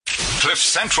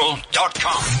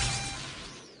CliffCentral.com.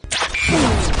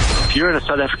 If you're in a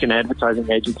South African advertising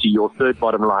agency, your third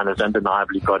bottom line has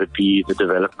undeniably got to be the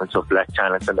development of black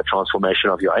talent and the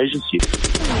transformation of your agency.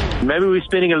 Maybe we're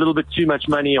spending a little bit too much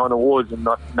money on awards and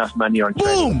not enough money on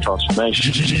training and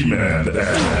transformation. G-Man.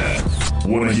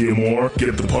 Want to hear more?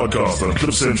 Get the podcast on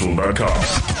CliffCentral.com.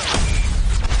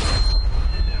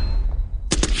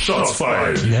 Shots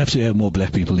fired. You have to have more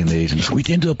black people in the agency. We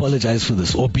tend to apologize for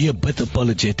this or be a bit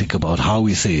apologetic about how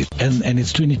we say it. And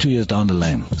it's 22 years down the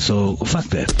line. So fuck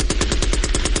that.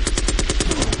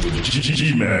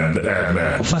 G-Man, the ad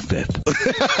man. Fuck that.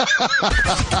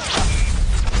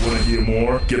 Want to hear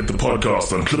more? Get the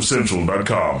podcast on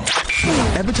CliffCentral.com.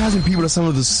 Advertising people are some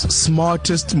of the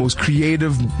smartest, most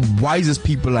creative, wisest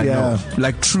people I know.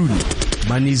 Like, truly.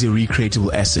 Money is a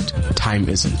recreatable asset. Time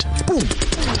isn't. Boom.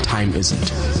 Time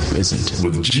isn't.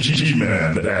 With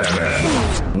G-Man, the ad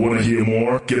man. Want to hear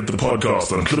more? Get the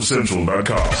podcast on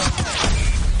CliffCentral.com.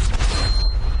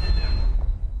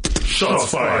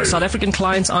 Shots fired. South African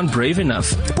clients aren't brave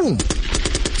enough. Boom.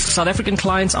 South African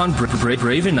clients aren't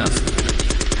brave enough.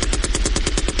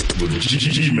 With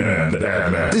G-Man, the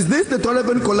ad man. Is this the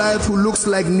Donovan Goliath who looks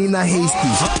like Nina Hasty?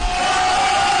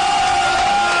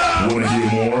 Want to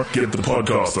hear more? Get the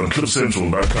podcast on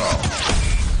CliffCentral.com.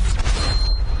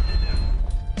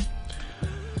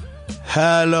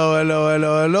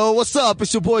 Hello. What's up?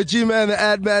 It's your boy G-Man, the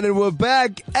ad man, and we're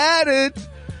back at it.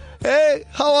 Hey,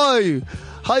 how are you?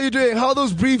 How you doing? How are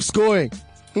those briefs going?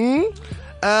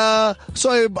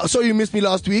 Sorry you missed me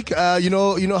last week. You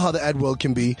know how the ad world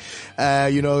can be.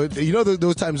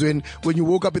 Those times when you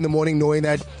woke up in the morning knowing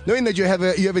that you have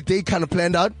a day kind of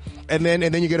planned out, and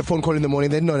then you get a phone call in the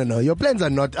morning. Then no, your plans are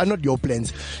not your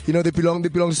plans. They belong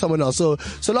to someone else. So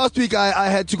last week I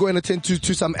had to go and attend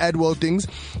to some ad world things,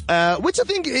 which I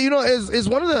think is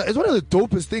one of the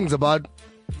dopest things about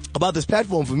this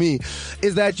platform for me,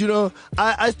 is that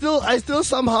I still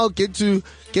somehow get to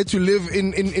live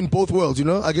in both worlds.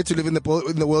 I get to live in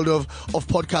the world of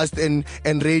podcast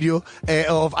and radio,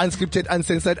 of unscripted,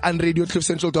 uncensored, and radio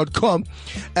CliffCentral.com,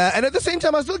 and at the same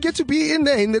time I still get to be in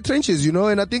the trenches.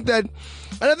 And I think that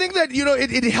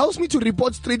it helps me to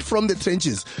report straight from the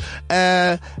trenches,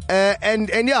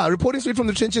 reporting straight from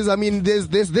the trenches. I mean,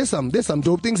 there's some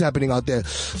dope things happening out there,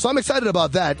 so I'm excited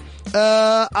about that.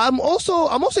 I'm also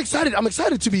excited. I'm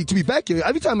excited to be back here.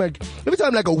 Every time like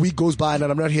a week goes by and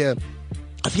I'm not here,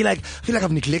 I feel like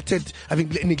I've neglected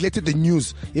the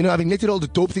news. I've neglected all the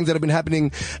dope things that have been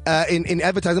happening in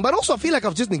advertising, but also I feel like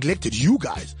I've just neglected you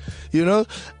guys.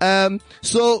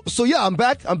 So yeah, I'm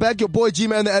back. Your boy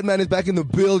G-Man, the ad man, is back in the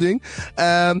building.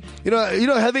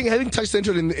 Having Touch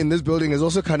Central in this building has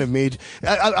also kind of made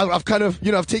I've kind of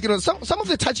I've taken on some of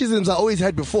the touchisms I always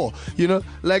had before.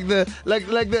 Like the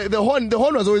horn. The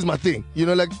horn was always my thing.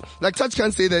 Like Touch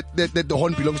can't say that the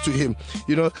horn belongs to him.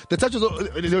 The Touch was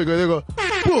there we go.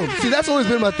 Boom. See, that's always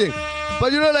been my thing.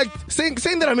 But like saying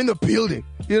that I'm in the building,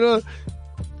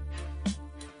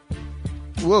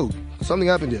 Whoa, something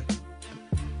happened here.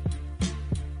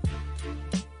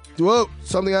 Whoa,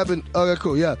 something happened. Okay,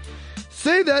 cool, yeah.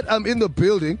 Say that I'm in the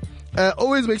building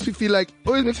always makes me feel like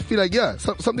yeah,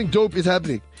 something dope is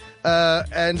happening.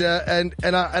 And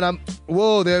I'm,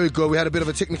 whoa, there we go. We had a bit of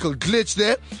a technical glitch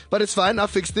there, but it's fine. I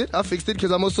fixed it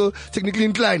because I'm also technically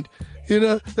inclined.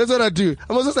 That's what I do.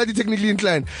 I'm also slightly technically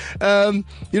inclined. So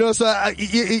you have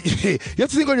to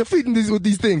think on your feet with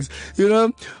these things,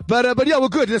 But yeah, we're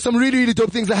good. There's some really, really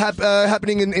dope things that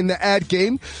happening in the ad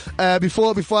game.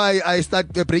 Before I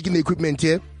start breaking the equipment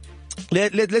here,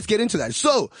 let's get into that.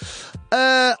 So,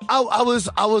 I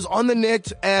was on the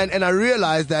net and I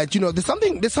realized that, there's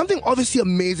something obviously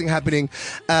amazing happening,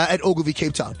 at Ogilvy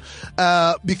Cape Town.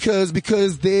 Because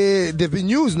there've been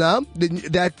news now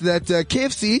that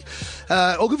KFC,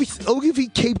 Ogilvy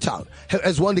Cape Town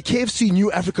has won the KFC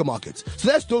New Africa Markets. So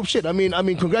that's dope shit. I mean,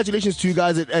 congratulations to you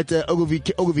guys at Ogilvy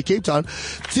Cape Town.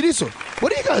 Tiriso,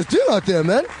 what are you guys doing out there,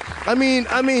 man? I mean,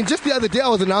 just the other day I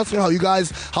was announcing how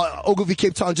Ogilvy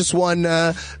Cape Town just won,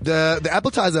 the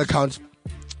appetizer account.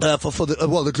 For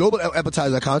the global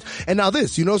appetizer account, and now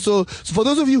this, so for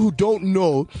those of you who don't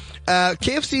know,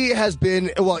 KFC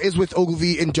is with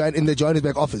Ogilvy in the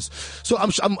Johannesburg office. So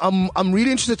I'm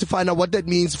really interested to find out what that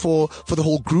means for the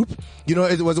whole group.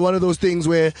 It was one of those things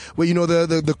where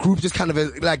the group just kind of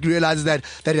like realizes that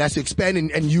it has to expand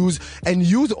and use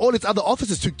all its other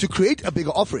offices to create a bigger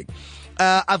offering.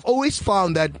 I've always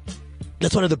found that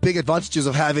That's one of the big advantages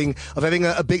of having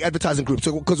a big advertising group.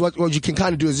 So, because what you can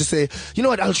kind of do is just say, you know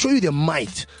what, I'll show you the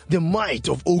might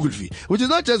of Ogilvy, which is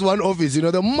not just one office. You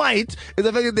know, the might is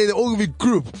the fact that they're the Ogilvy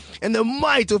group, and the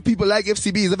might of people like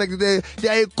FCB is the fact that they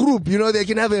are a group. You know, they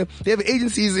have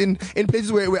agencies in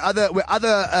places where other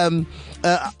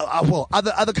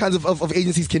kinds of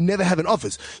agencies can never have an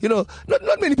office. You know,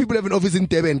 not many people have an office in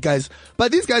Durban, guys,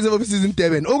 but these guys have offices in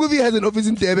Durban. Ogilvy has an office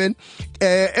in Durban.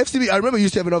 FCB, I remember,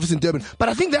 used to have an office in Durban. But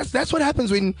I think that's what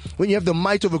happens when you have the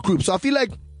might of a group. So I feel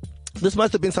like this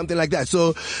must have been something like that.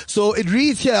 So it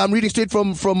reads here, I'm reading straight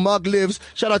from Mark Lives.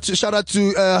 Shout out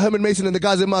to Herman Mason and the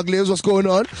guys at Mark Lives. What's going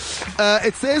on?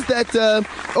 It says that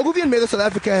Ogilvy and Mather South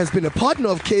Africa has been a partner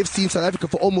of KFC in South Africa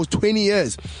for almost 20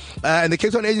 years. And the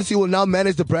Cape Town agency will now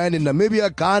manage the brand in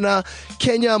Namibia, Ghana,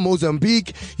 Kenya,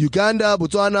 Mozambique, Uganda,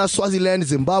 Botswana, Swaziland,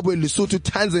 Zimbabwe, Lesotho,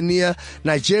 Tanzania,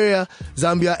 Nigeria,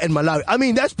 Zambia, and Malawi. I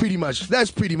mean, that's pretty much,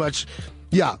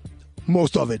 yeah,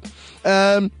 most of it.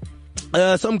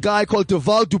 Some guy called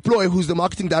Deval Duploy, who's the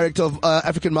marketing director of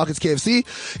African Markets KFC,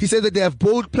 he said that they have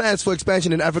bold plans for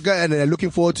expansion in Africa, and they're looking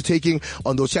forward to taking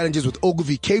on those challenges with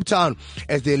Ogilvy Cape Town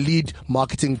as their lead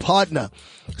marketing partner.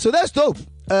 So that's dope.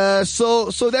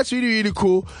 So that's really, really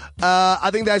cool. I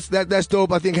think that's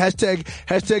dope. I think hashtag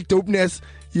dopeness.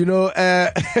 You know,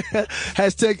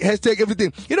 hashtag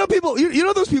everything. You know, people, you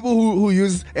know those people who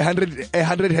use 100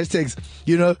 hashtags,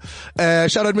 you know,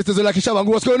 shout out Mr. Zolaki Shabangu,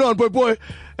 what's going on, boy?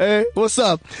 Hey, what's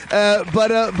up?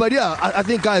 But yeah, I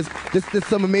think, guys, there's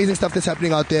some amazing stuff that's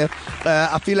happening out there.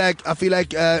 I feel like,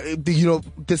 you know,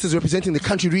 this is representing the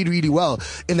country really, really well,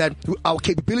 in that our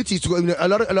capabilities to go, you know, a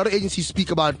lot of agencies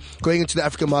speak about going into the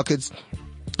African markets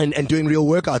and doing real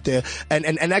work out there,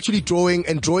 and actually drawing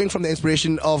from the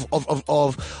inspiration of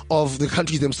the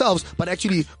countries themselves, but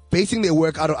actually basing their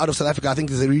work out of South Africa. I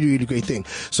think is a really, really great thing.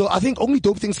 So I think only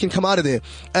dope things can come out of there.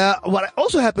 What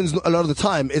also happens a lot of the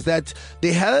time is that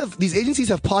these agencies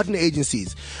have partner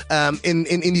agencies in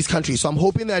these countries. So I'm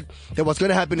hoping that what's going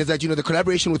to happen is that, you know, the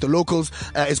collaboration with the locals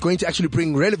is going to actually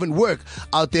bring relevant work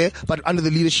out there, but under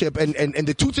the leadership and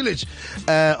the tutelage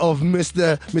of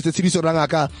Mr. Tiriso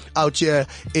Rangaka out here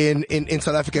in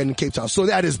South Africa and in Cape Town. So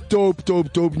that is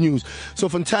dope news. So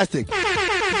fantastic.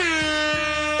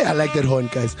 Yeah, I like that horn,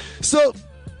 guys. So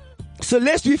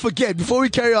lest we forget, before we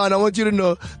carry on, I want you to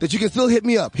know that you can still hit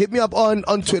me up. Hit me up on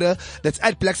Twitter. That's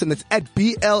at Blaxem. That's at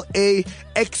BLAXEM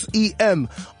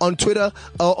on Twitter.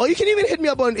 Or you can even hit me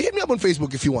up on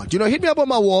Facebook if you want. You know, hit me up on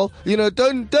my wall. You know,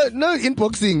 don't no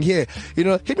inboxing here. You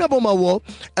know, hit me up on my wall.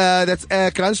 That's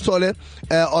Kranstole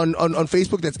on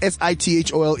Facebook. That's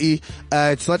SITHOLE.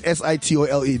 It's not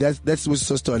SITOLE. That's with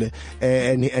Sostole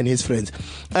and his friends.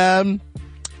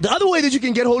 The other way that you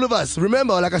can get hold of us,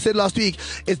 remember, like I said last week,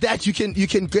 is that you can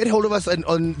get hold of us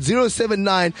on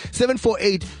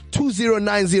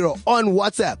 079-748-2090 on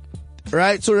WhatsApp.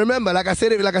 Right? So remember, like I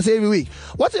said every week,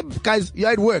 WhatsApp, guys,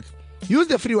 you're at work. Use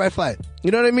the free Wi-Fi. You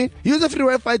know what I mean? Use the free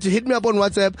Wi-Fi to hit me up on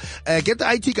WhatsApp. Get the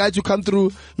IT guy to come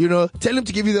through. You know, tell him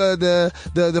to give you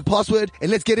the password,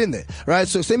 and let's get in there. Right?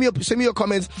 So send me your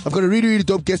comments. I've got a really, really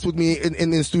dope guest with me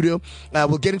in the studio.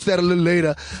 We'll get into that a little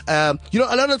later. You know,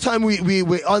 a lot of the time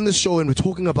we're on the show and we're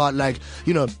talking about, like,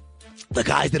 you know, the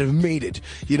guys that have made it,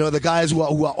 you know, the guys who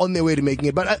are on their way to making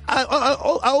it. But I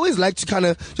always like to kind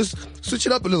of just switch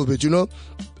it up a little bit, you know.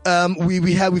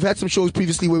 We've had some shows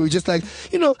previously where we're just like,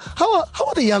 you know, how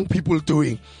are the young people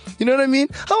doing? You know what I mean?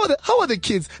 How are the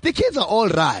kids? The kids are all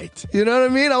right. You know what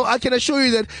I mean? I can assure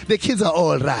you that the kids are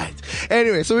all right.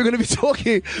 Anyway, so we're going to be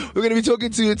talking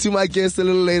to my guest a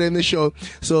little later in the show.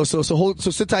 So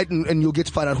sit tight and you'll get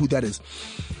to find out who that is.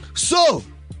 So,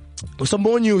 some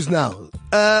more news now.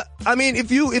 I mean,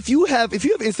 if you have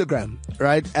Instagram,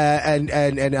 right?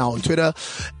 And now on Twitter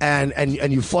and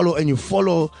you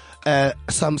follow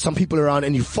some people around,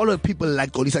 and you follow people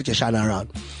like Kolisa Cheshana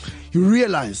around, you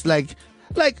realize like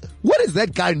what is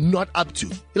that guy not up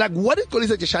to? Like, what is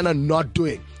Kolisa Cheshana not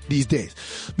doing these days?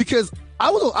 Because I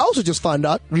also just found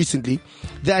out recently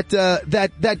that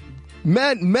Manzies,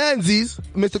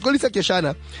 Mr. Kolisa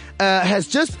Cheshana, has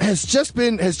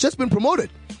just been promoted.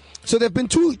 So there have been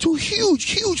two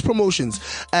huge promotions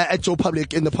at Joe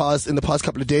Public in the past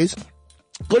couple of days.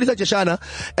 Kolisa Cheshana,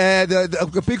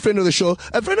 a big friend of the show,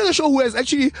 who has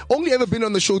actually only ever been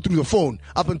on the show through the phone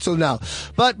up until now.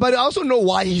 But I also know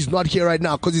why he's not here right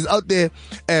now, because he's out there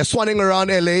swanning around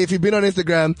LA. If you've been on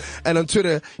Instagram and on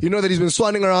Twitter, you know that he's been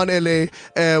swanning around LA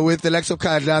with the likes of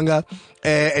Kaya Dlanga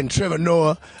and Trevor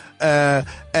Noah.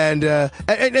 and they're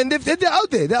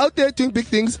out there. They're out there doing big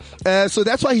things. So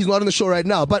that's why he's not on the show right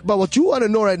now. But what you want to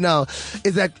know right now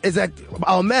is that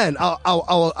our man,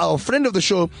 our friend of the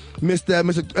show, Mr.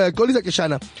 Kolisa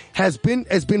Keshana, has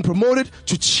been promoted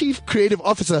to Chief Creative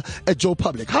Officer at Joe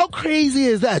Public. How crazy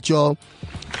is that, y'all?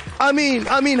 I mean,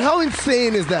 how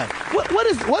insane is that?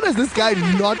 What does this guy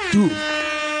not do?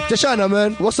 Keshana,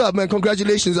 man, what's up, man?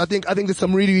 Congratulations. I think there's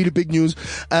some really, really big news.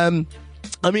 I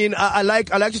like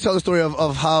to tell the story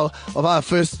of how I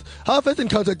first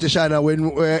encountered Keshana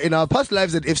when in our past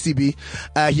lives at FCB,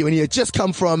 when he had just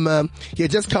come from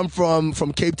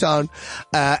Cape Town,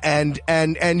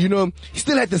 and you know, he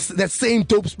still had that same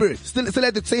dope spirit, still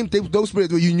had the same dope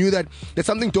spirit where you knew that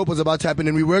something dope was about to happen,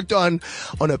 and we worked on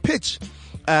a pitch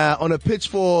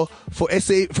for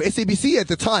SABC at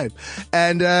the time,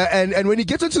 and when he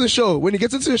gets into the show,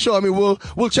 I mean,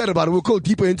 we'll chat about it. We'll go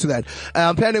deeper into that.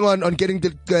 I'm planning on getting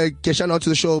Keshana onto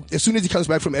the show as soon as he comes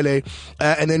back from LA,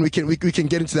 and then we can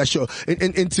get into that show,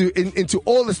 into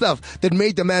all the stuff that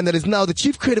made the man that is now the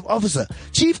Chief Creative Officer.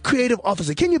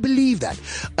 Can you believe that?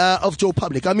 Of Joe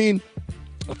Public. I mean,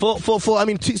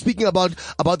 speaking about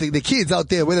the kids out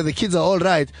there, whether the kids are all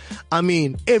right, I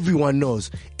mean, everyone knows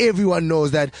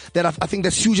that I think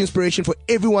that's huge inspiration for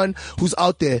everyone who's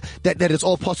out there, that it's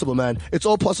all possible, man. It's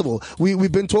all possible.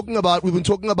 We've been talking about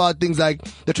things like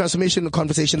the transformation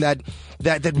conversation that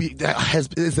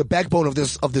is the backbone of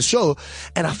this show,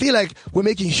 and I feel like we're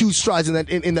making huge strides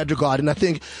in that regard, and I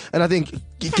think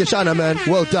Keshana, man,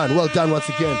 well done once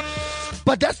again.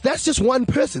 But that's just one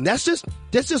person. That's just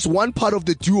one part of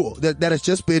the duo that has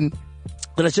just been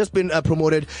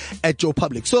promoted at Joe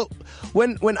Public. So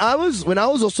when I was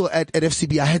also at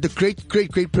FCB, I had the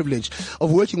great privilege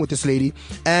of working with this lady,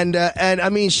 and I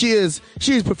mean, she is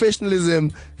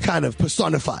professionalism kind of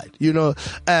personified, you know,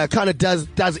 kind of does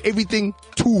everything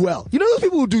too well. You know, those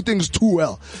people who do things too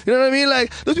well. You know what I mean?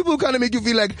 Like, those people who kind of make you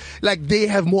feel like they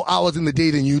have more hours in the day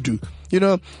than you do. You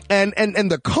know, and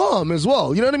the calm as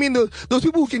well. You know what I mean? Those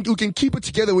people who can keep it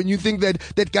together when you think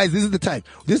that guys, this is the time.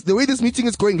 The way this meeting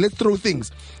is going, let's throw things.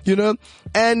 You know,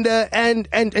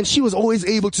 and she was always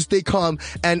able to stay calm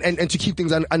and to keep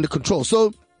things under control.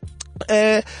 So,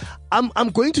 I'm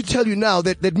going to tell you now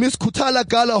that Miss Kutala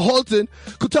Gala Halton,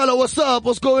 Kutala, what's up?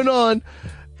 What's going on?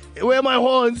 Where are my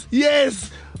horns?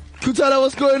 Yes. Kutala,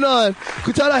 what's going on?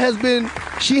 Kutala has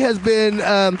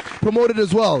been promoted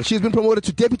as well. She's been promoted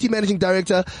to Deputy Managing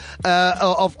Director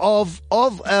of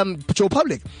Joe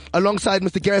Public alongside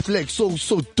Mr. Gareth Lake. So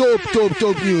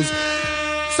dope news.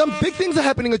 Some big things are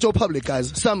happening at Joe Public,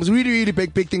 guys. Some really, really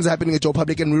big things are happening at Joe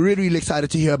Public, and we're really, really excited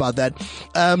to hear about that.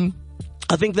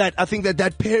 I think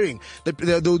that pairing,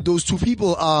 those two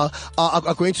people are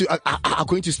going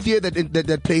to steer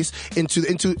that place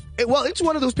into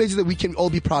one of those places that we can all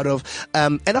be proud of.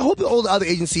 And I hope that all the other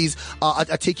agencies are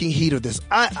taking heed of this.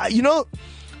 I'm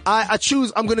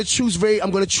going to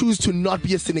choose to not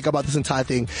be a cynic about this entire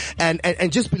thing,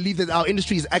 and just believe that our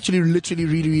industry is actually literally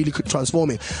really, really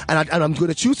transforming. And I'm going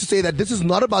to choose to say that this is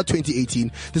not about 2018.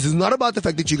 This is not about the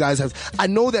fact that you guys have, I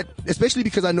know that, especially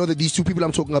because I know that these two people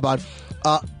I'm talking about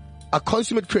are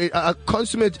consummate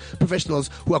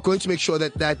professionals who are going to make sure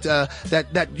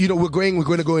that you know, we're going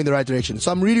to go in the right direction.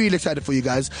 So I'm really, really excited for you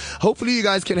guys. Hopefully you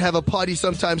guys can have a party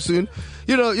sometime soon.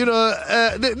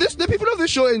 The people of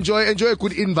this show enjoy a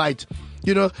good invite.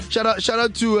 You know, shout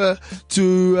out to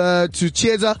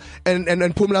Chiesa and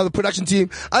Pumla, the production team.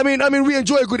 I mean, we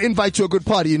enjoy a good invite to a good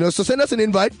party, you know, so send us an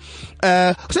invite.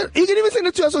 You can even send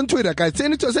it to us on Twitter, guys.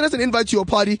 Send us an invite to your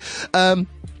party,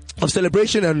 of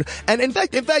celebration, and in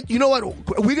fact, you know what?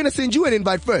 We're gonna send you an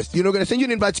invite first. You know, gonna send you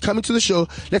an invite to come into the show.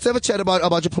 Let's have a chat about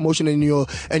your promotion and your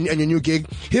new gig.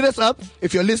 Hit us up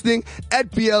if you're listening at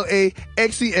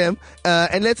BLAXEM,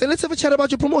 and let's have a chat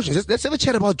about your promotions. Let's have a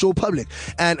chat about Joe Public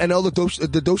and all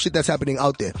the dope shit that's happening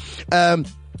out there.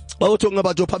 While we're talking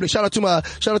about Joe Public, shout out to my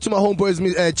homeboys,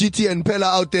 GT and Pella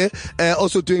out there,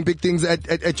 also doing big things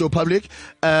at Joe Public.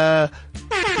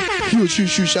 Huge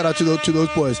shout out to those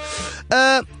boys.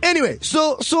 Anyway,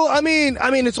 so I mean,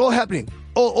 it's all happening.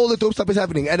 All the dope stuff is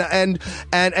happening, and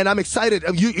I'm excited.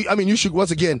 You should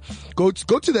once again go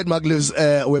to that Maglives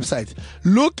website.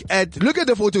 Look at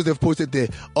the photos they've posted there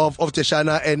of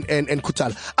Keshana and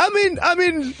Kutala. I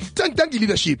mean, thank you,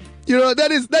 leadership. You know,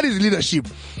 that is leadership.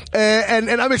 And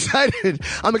I'm excited.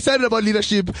 I'm excited about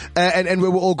leadership and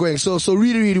where we're all going. So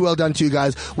really, really well done to you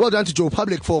guys. Well done to Joe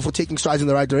Public for taking strides in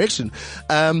the right direction.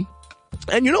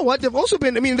 And you know what? There've also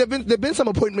been, there've been some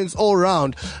appointments all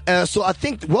around. So I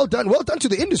think well done to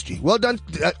the industry. Well done.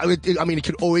 It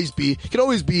could always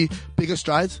be bigger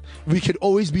strides. We could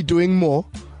always be doing more.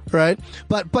 right?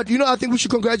 But I think we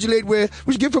should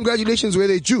give congratulations where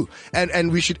they're due,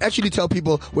 and we should actually tell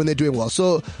people when they're doing well.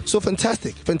 So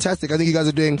fantastic. I think you guys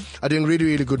are doing really,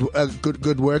 really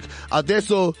good work out there.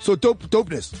 So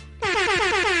dopeness.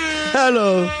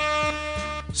 Hello.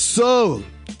 So,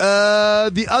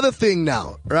 the other thing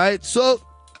now, right? So,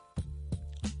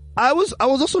 I was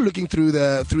also looking through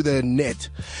the net,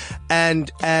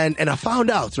 and I found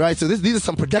out, right? So these are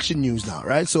some production news now,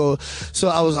 right? So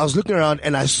I was looking around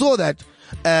and I saw that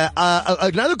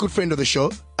another good friend of the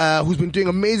show, who's been doing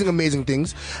amazing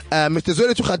things, Mr.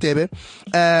 Zwelethwa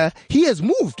Kgatebe, he has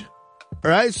moved.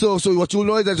 Right, so what you'll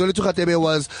know is that Zwelethwa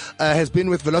Kgatebe has been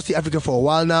with Velocity Africa for a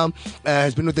while now.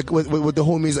 Has been with the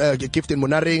homies Gift and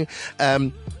Monareng,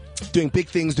 doing big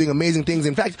things, doing amazing things.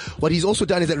 In fact, what he's also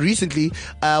done is that recently,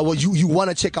 what you want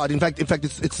to check out. In fact,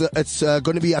 it's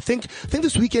going to be. I think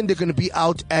this weekend they're going to be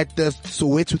out at the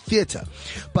Soweto Theatre.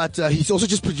 But he's also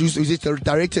just he's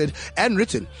directed and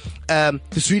written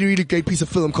this really, really great piece of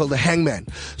film called The Hangman.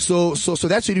 So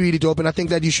that's really, really dope, and I think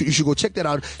that you should go check that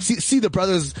out. See the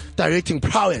brothers directing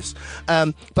prowess.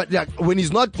 But yeah, when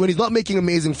he's not making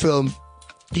amazing film,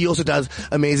 he also does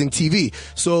amazing TV.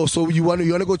 So you want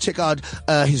to go check out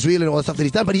his reel and all the stuff that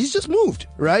he's done. But he's just moved,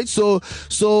 right? So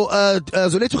Zwelethwa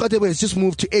Kgatebe has just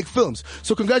moved to Egg Films.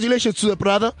 So congratulations to the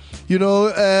brother. Big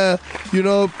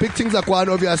things are going,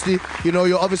 obviously.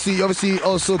 You're obviously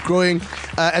also growing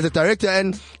as a director,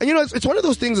 and it's one of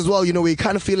those things as well. Where you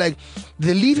kind of feel like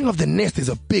the leaving of the nest is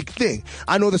a big thing.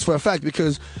 I know this for a fact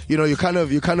because you kind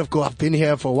of go. I've been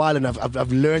here for a while and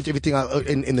I've learned everything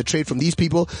in the trade from these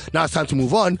people. Now it's time to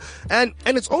move on, and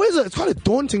it's always it's quite a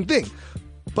daunting thing.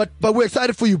 But we're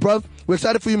excited for you, bruv. We're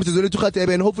excited for you, Mr. Zwelethwa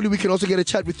Kgatebe, and hopefully we can also get a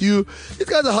chat with you. These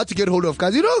guys are hard to get hold of,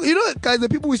 guys. Guys, the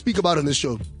people we speak about on this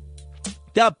show,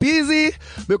 they are busy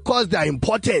because they are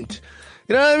important.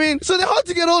 You know what I mean? So they're hard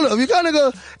to get hold of. You kind of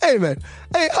go, hey man,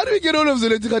 how do we get hold of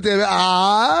Zwelethwa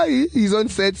Kgatebe? He's on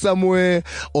set somewhere,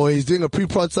 or he's doing a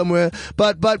pre-prod somewhere.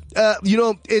 But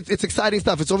it's exciting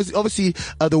stuff. It's obviously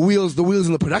the wheels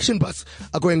in the production bus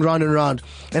are going round and round,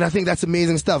 and I think that's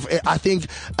amazing stuff. I think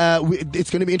it's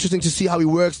going to be interesting to see how he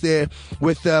works there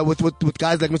with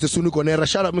guys like Mr. Sunu Konera.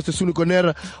 Shout out Mr. Sunu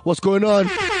Konera. What's going on?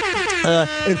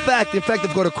 In fact,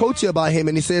 I've got a quote here by him,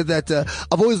 and he says that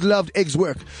I've always loved Egg's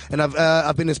work, and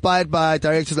I've been inspired by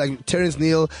directors like Terrence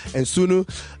Neal and Sunu.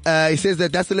 He says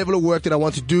that that's the level of work that I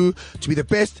want to do. To be the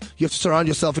best, you have to surround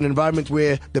yourself in an environment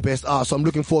where the best are. So I'm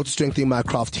looking forward to strengthening my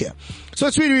craft here. So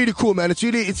it's really, really cool, man. It's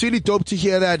really dope to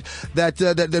hear that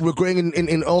we're growing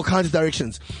in all kinds of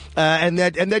directions, and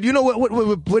that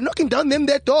we're knocking down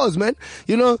their doors, man.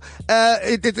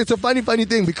 It's a funny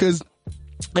thing because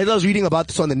as I was reading about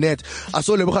this on the net, I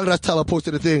saw Lebogang Rastaba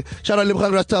posted a thing. Shout out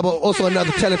Lebogang Rastaba, also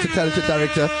another talented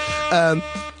director.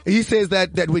 He says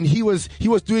that when he was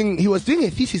doing a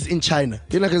thesis in China,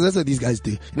 because that's what these guys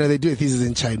do. They do a thesis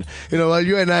in China. While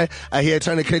you and I are here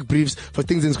trying to crack briefs for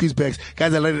things in squeeze bags,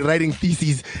 guys are writing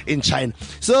theses in China.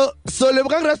 So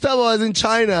Lebogang Rastaba was in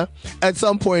China at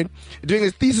some point doing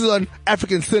a thesis on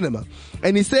African cinema,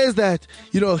 and he says that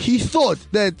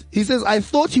I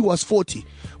thought he was 40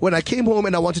 when I came home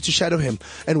and I wanted to shadow him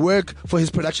and work for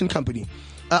his production company.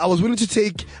 I was willing to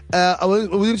take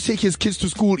his kids to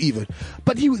school even,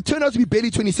 but he turned out to be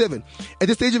barely 27. At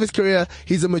this stage of his career,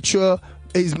 he's mature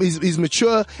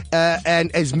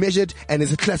and is measured and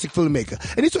is a classic filmmaker.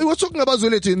 And he was talking about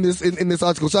Zwelethwa in this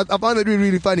article, so I found it really,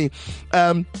 really funny.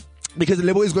 Because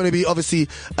Lebo is going to be obviously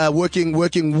working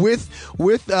with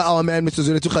our man Mr.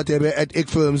 Zwelethwa Kgatebe at Egg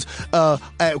Films,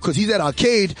 because he's at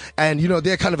Arcade, and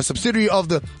they're kind of a subsidiary of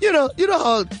the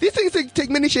how these things take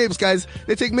many shapes, guys.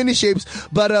 They take many shapes,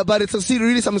 but it's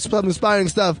really some inspiring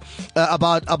stuff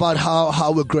about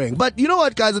how we're growing. But you know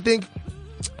what, guys, I think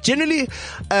generally,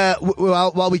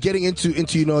 while we're getting into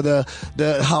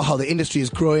the how the industry is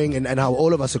growing and how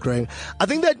all of us are growing, I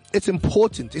think that it's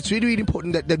important. It's really, really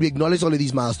important that we acknowledge all of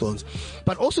these milestones,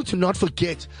 but also to not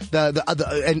forget the other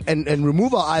and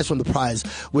remove our eyes from the prize,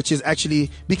 which is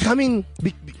actually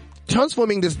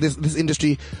transforming this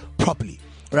industry properly.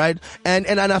 Right? And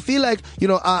I feel like,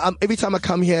 every time I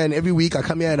come here and every week I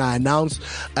come here and I announce,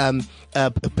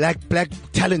 black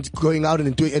talent going out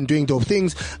and doing dope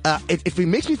things, it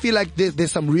makes me feel like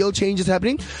there's some real changes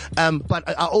happening. But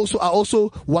I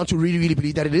also want to really, really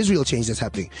believe that it is real change that's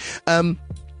happening.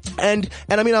 And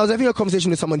I mean, I was having a conversation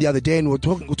with someone the other day, and we're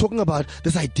talking about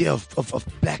this idea of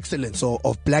black excellence or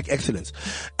of black excellence,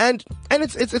 and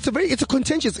it's a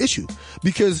contentious issue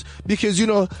because you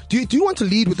know, do you want to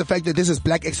lead with the fact that this is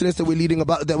black excellence that we're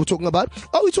talking about?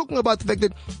 Or are we talking about the fact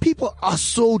that people are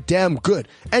so damn good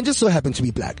and just so happen to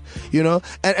be black, you know?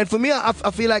 And for me, I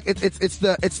feel like it's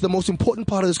the most important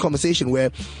part of this conversation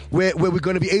where we're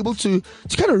going to be able to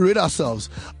kind of rid ourselves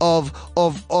of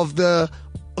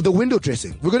the window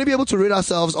dressing. We're going to be able to rid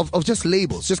ourselves of just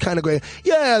labels, just kind of going,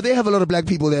 yeah, they have a lot of black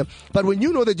people there. But when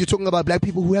you know that you're talking about black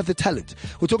people who have the talent,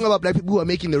 we're talking about black people who are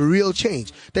making the real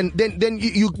change, then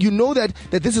you know that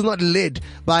this is not led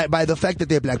by the fact that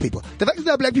they're black people. The fact that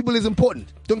they're black people is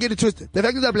important. Don't get it twisted. The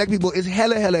fact that they're black people is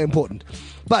hella important.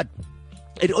 But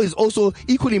it is also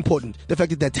equally important, the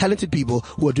fact that they're talented people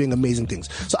who are doing amazing things.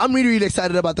 So I'm really, really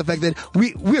excited about the fact that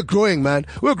we're growing, man.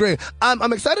 We're growing.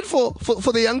 I'm excited for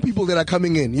the young people that are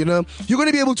coming in, you know. You're going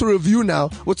to be able to review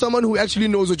now with someone who actually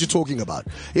knows what you're talking about.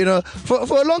 You know, for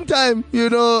a long time, you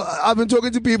know, I've been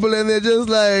talking to people and they're just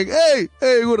like, hey,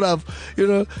 good enough. You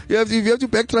know, you have to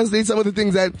back translate some of the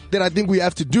things that I think we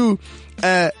have to do.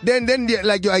 Then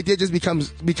like your idea just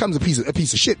becomes a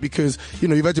piece of shit because, you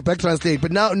know, you've had to back translate.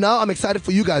 But now I'm excited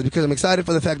for you guys because I'm excited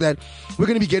for the fact that we're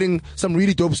going to be getting some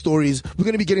really dope stories. We're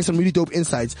going to be getting some really dope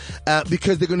insights,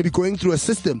 because they're going to be going through a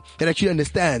system that actually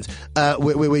understands,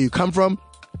 where you come from.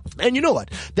 And you know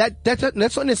what? That's not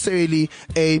necessarily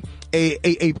a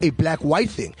black-white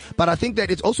thing, but I think that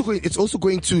it's also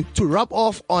going to rub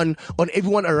off on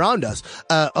everyone around us,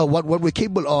 what we're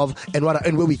capable of and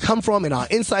where we come from and our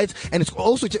insights, and it's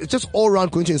also just all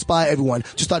around going to inspire everyone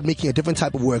to start making a different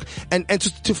type of work and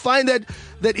to find that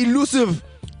elusive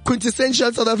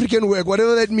quintessential South African work,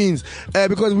 whatever that means,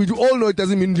 because we all know it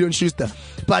doesn't mean Leon Schuster,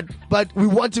 but we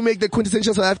want to make the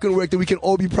quintessential South African work that we can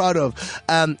all be proud of,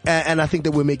 and I think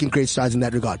that we're making great strides in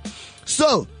that regard.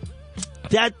 So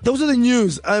those are the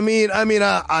news. I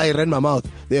I ran my mouth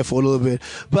there for a little bit,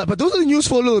 but those are the news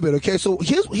for a little bit. Okay, so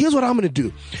here's what I'm gonna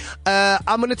do.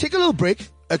 I'm gonna take a little break.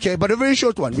 Okay, but a very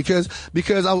short one because let's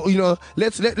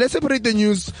separate the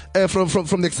news from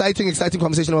the exciting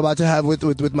conversation I'm about to have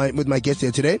with my guest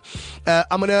here today.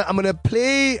 I'm gonna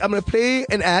play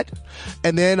an ad,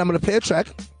 and then I'm gonna play a track.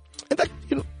 In fact,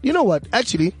 you know what?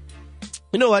 Actually,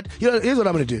 here's what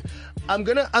I'm gonna do. I'm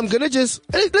gonna just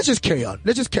let's just carry on.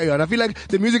 I feel like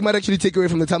the music might actually take away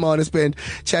from the time I want to spend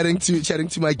chatting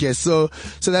to my guest. So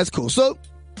that's cool. So,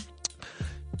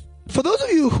 for those of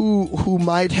you who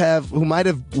might have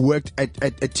worked at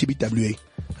TBWA,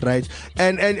 right?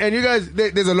 And you guys,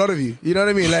 there's a lot of you. You know what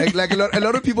I mean? Like a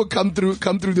lot of people come through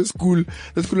the school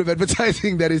of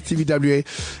advertising that is TBWA.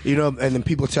 You know, and then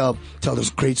people tell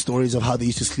those great stories of how they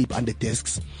used to sleep under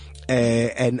desks.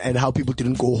 And how people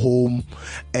didn't go home,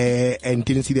 and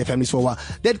didn't see their families for a while.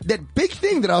 That big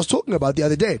thing that I was talking about the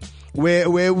other day, where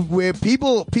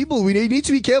people, we need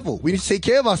to be careful. We need to take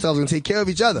care of ourselves and take care of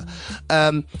each other.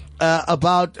 In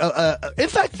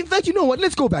fact, you know what?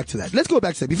 Let's go back to that.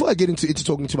 Before I get into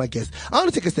talking to my guest, I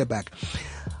want to take a step back.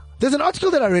 There's an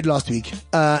article that I read last week,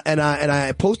 and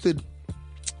I posted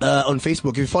on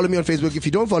Facebook. If you follow me on Facebook, if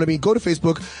you don't follow me, go to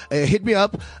Facebook, hit me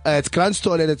up. It's Grant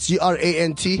Sithole. That's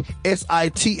GranTsithole.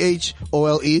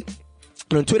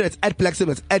 And on Twitter, it's @Blaxem.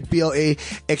 It's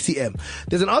 @BLAXEM.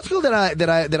 There's an article that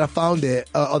I found there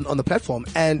on the platform,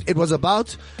 and it was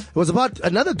about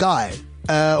another guy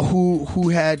who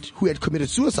had committed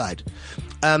suicide.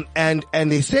 And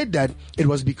they said that it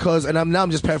was because, and I'm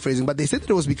just paraphrasing, but they said that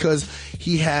it was because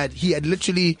he had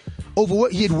literally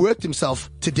overworked, he had worked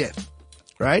himself to death.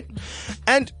 Right?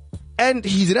 And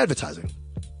he's in advertising.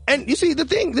 And you see, the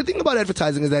thing about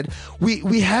advertising is that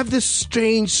we have this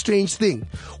strange thing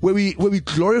where we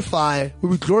glorify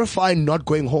not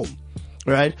going home.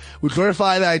 Right? We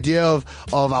glorify the idea of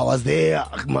I was there,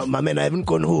 my man, I haven't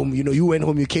gone home. You know, you went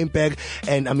home, you came back,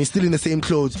 and I'm still in the same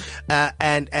clothes.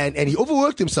 And he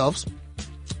overworked himself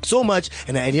so much,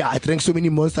 and I drank so many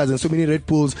Monsters and so many Red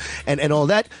Bulls and all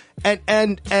that,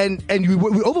 and we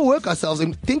overwork ourselves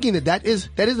in thinking that is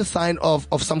a sign of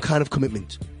some kind of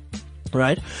commitment.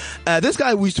 Right? This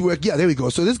guy used to work, there we go.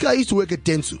 So this guy used to work at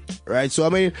Dentsu, right? So I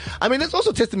mean, that's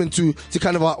also testament to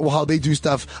kind of how they do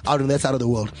stuff out on that side of the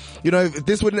world. You know, if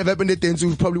this wouldn't have happened at Dentsu,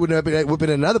 we probably wouldn't have been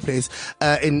in another place,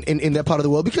 in that part of the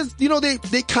world, because, you know,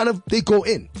 they go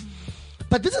in.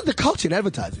 But this is the culture in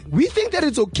advertising. We think that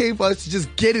it's okay for us to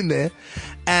just get in there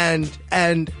and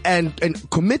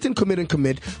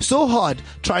commit so hard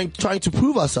trying to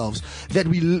prove ourselves that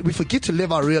we forget to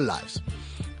live our real lives.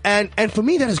 And for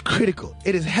me, that is critical.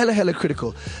 It is hella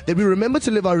critical that we remember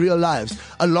to live our real lives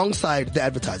alongside the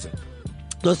advertising.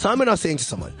 So Simon, I was saying to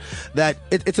someone that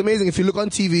it's amazing if you look on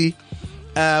TV,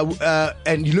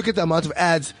 and you look at the amount of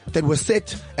ads that were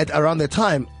set at around that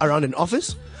time, around an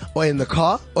office or in the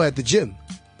car or at the gym,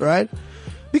 right?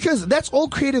 Because that's all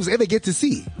creatives ever get to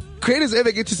see. Creators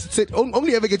ever get to sit,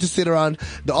 only ever get to sit around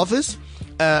the office.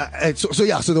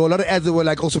 So there were a lot of ads that were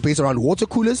like also based around water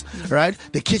coolers, right?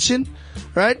 The kitchen,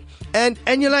 right? And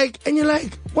you're like,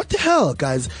 what the hell,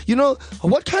 guys? You know,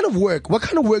 what kind of work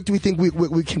do we think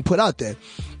we can put out there?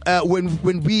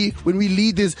 When we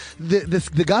lead this,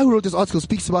 the guy who wrote this article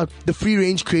speaks about the free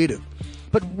range creative.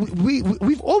 But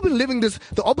we've all been living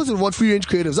the opposite of what free range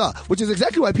creatives are, which is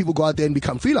exactly why people go out there and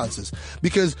become freelancers.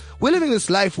 Because we're living this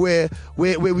life where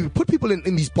we put people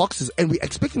in these boxes and we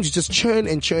expect them to just churn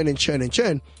and churn and churn and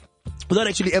churn without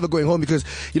actually ever going home. Because,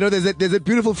 you know, there's a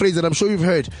beautiful phrase that I'm sure you've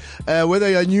heard, whether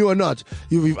you're new or not.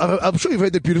 I'm sure you've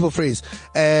heard that beautiful phrase,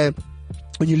 when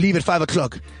you leave at 5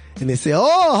 o'clock and they say,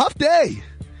 oh, half day.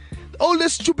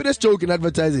 Oldest, stupidest joke in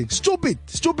advertising. Stupid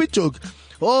joke.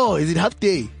 Oh, is it half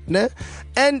day? Nah?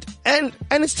 And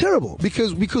it's terrible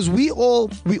because we all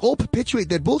perpetuate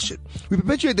that bullshit. We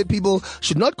perpetuate that people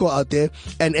should not go out there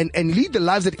and lead the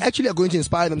lives that actually are going to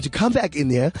inspire them to come back in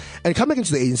there and come back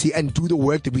into the agency and do the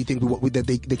work that we think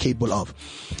that they're capable of.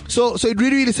 So it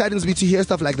really saddens me to hear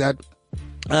stuff like that.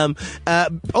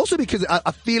 Also because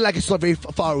I feel like it's not very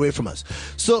far away from us.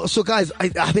 So guys, I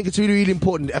think it's really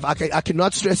important. I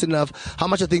cannot stress enough how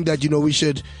much I think that, you know, we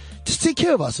should just take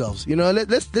care of ourselves. You know,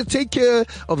 let's take care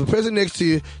of the person next to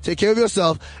you. Take care of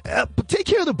yourself. But take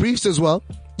care of the briefs as well.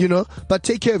 You know, but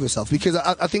take care of yourself, because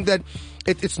I think that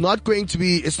it's not going to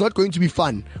be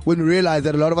fun when we realize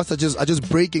that a lot of us are just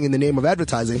breaking in the name of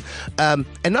advertising, and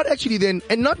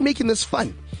not making this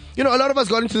fun. You know, a lot of us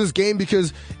got into this game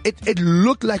because it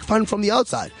looked like fun from the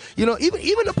outside. You know,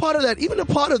 even a part of that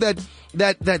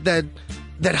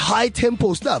high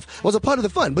tempo stuff was a part of the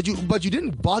fun, but you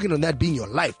didn't bargain on that being your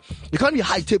life. You can't be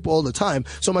high tempo all the time,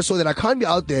 so much so that I can't be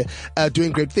out there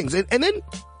doing great things. And then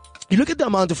you look at the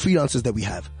amount of freelancers that we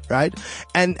have, right?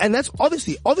 And that's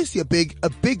obviously a big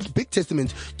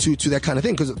testament to that kind of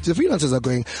thing, because the freelancers are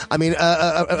going. I mean,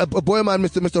 a boy of mine,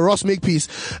 Mr. Ross Makepeace,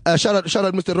 shout out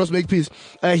Mr. Ross Makepeace.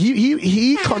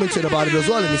 He commented about it as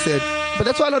well, and he said, but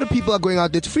that's why a lot of people are going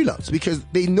out there to freelance, because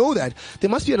they know that there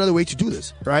must be another way to do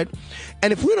this, right?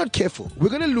 And if we're not careful, we're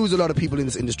going to lose a lot of people in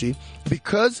this industry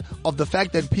because of the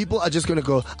fact that people are just going to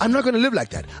go, I'm not going to live like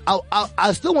that.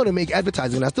 I still want to make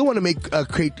advertising. I still want to make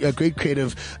great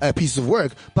creative pieces of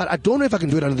work, but I don't know if I can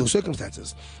do it under those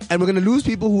circumstances. And we're going to lose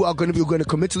people who are going to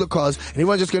commit to the cause, and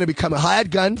everyone's just going to become a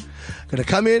hired gun, going to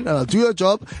come in and I'll do your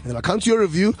job, and then I'll come to your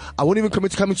review. I won't even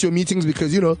commit to coming to your meetings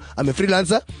because, you know, I'm a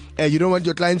freelancer and you don't want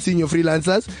your clients seeing your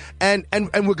freelancers. And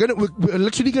we're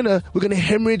literally gonna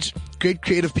hemorrhage great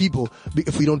creative people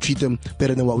if we don't treat them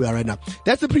better than what we are right now.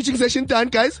 That's the preaching session done,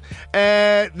 guys.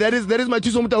 That is my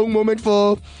Tuso Mutahung moment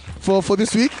for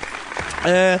this week.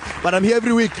 But I'm here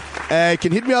every week. You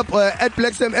can hit me up at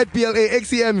Blacksem, at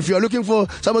BLAXEM, if you're looking for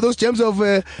some of those gems of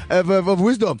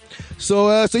wisdom. So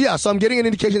I'm getting an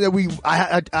indication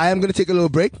that I am going to take a little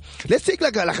break. Let's take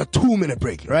like a 2-minute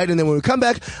break, right? And then when we come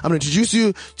back, I'm going to introduce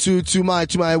you to my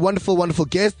wonderful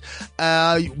guest.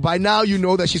 By now you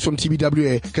know that she's from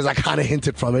TBWA, because I kind of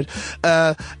hinted from it.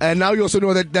 And now you also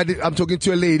know that I'm talking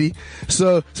to a lady.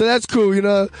 So that's cool, you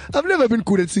know. I've never been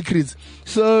good at secrets.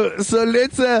 So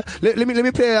let's let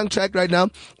me play a young track right now.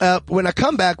 When I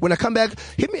come back,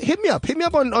 hit me up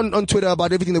on Twitter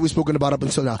about everything that we've spoken about up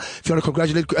until now. If you want to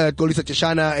congratulate Xolisa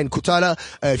Tshana and Kuthala,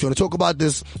 if you want to talk about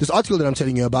this article that I'm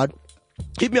telling you about,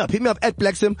 hit me up at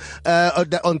Blacksem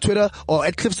on Twitter, or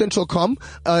at CliffCentral.com.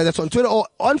 That's on Twitter, or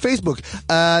on Facebook.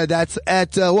 That's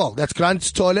at that's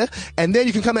Grant Tolle. And then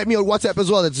you can come at me on WhatsApp as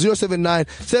well. That's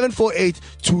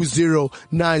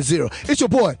 079-748-2090. It's your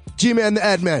boy, G-Man the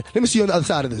Ad Man. Let me see you on the other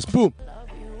side of this. Boom.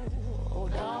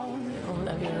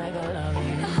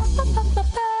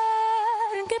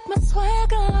 Get my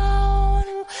swag on.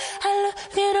 I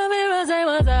look in the mirror, say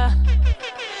what's up.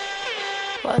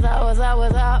 What's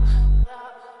up?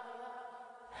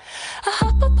 I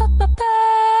hop up my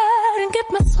bed and get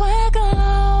my swag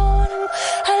on.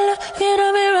 I look in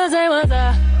the mirror, say what's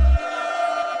up.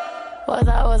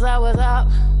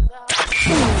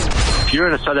 If you're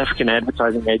in a South African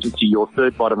advertising agency, your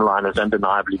third bottom line has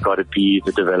undeniably got to be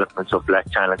the development of black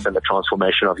talent and the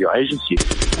transformation of your agency.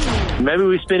 Maybe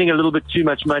we're spending a little bit too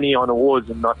much money on awards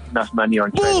and not enough money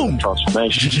on training and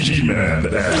transformation. G-Man,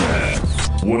 the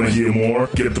Ad Man. Want to hear more?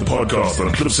 Get the podcast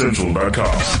on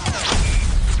CliffCentral.com.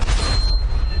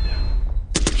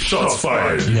 Shots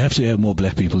fired. You have to have more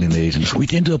black people in the agency. We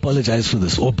tend to apologize for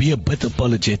this or be a bit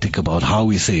apologetic about how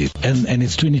we say it. And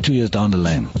it's 22 years down the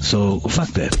line. So fuck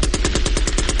that.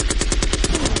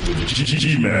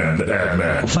 G-Man, the ad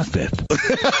man. Fuck that.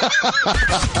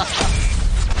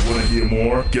 Want to hear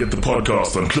more? Get the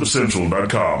podcast on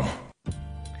clipcentral.com.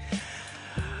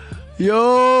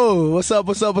 Yo, what's up?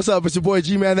 It's your boy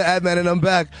G-Man, the ad man, and I'm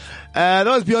back. That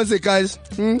was Beyonce, guys.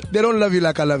 They don't love you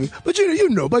like I love you. But you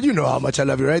know how much I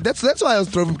love you, right? That's why I was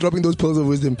dropping those pearls of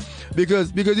wisdom.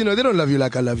 Because, they don't love you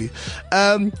like I love you.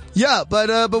 But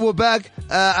we're back.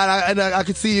 And I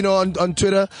could see, on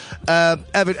Twitter,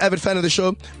 avid fan of the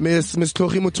show, Miss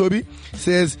Klochi Motobi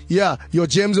says, yeah, your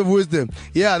gems of wisdom.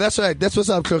 Yeah, that's right. That's what's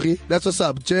up, Klochi. That's what's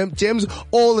up. Gems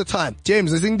all the time.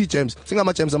 Gems. I sing the gems. Sing how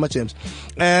much gems.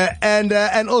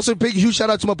 And also big huge shout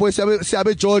out to my boy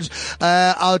Siabe George,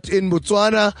 out in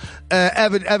Botswana,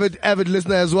 avid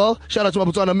listener as well. Shout out to my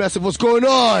Botswana Massive. What's going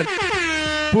on?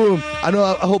 Boom. I know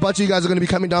a whole bunch of you guys are going to be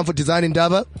coming down for Design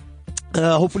Indaba.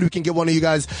 Hopefully we can get one of you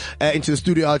guys into the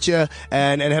studio out here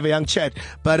and have a young chat.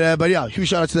 But yeah, huge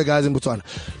shout out to the guys in Botswana.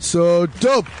 So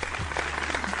dope.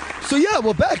 So yeah,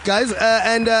 we're back, guys,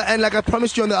 and like I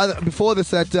promised you before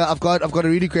this that I've got a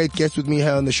really great guest with me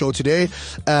here on the show today,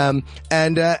 and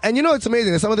it's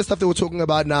amazing. Some of the stuff that we're talking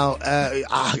about now,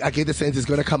 I get the sense it's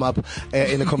going to come up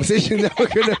in the conversation that we're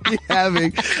going to be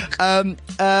having.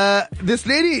 This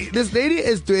lady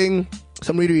is doing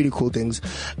some really, really cool things.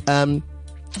 I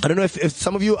don't know if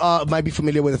some of you might be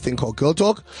familiar with a thing called Girl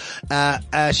Talk.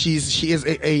 She's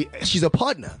a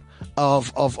partner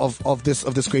of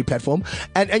this great platform.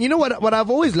 And you know what I've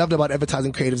always loved about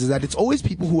advertising creatives is that it's always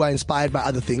people who are inspired by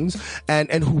other things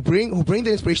and who bring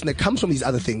the inspiration that comes from these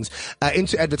other things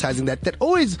into advertising that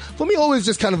always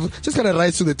just kind of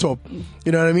rise to the top.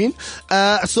 You know what I mean?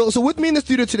 So with me in the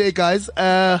studio today, guys,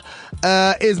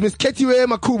 is Miss Ketiwe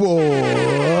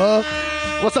Makubo.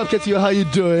 What's up, Ketiwe? How you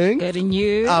doing? Good, and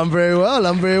you? I'm very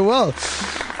well.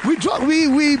 We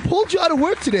pulled you out of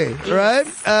work today, yes. Right?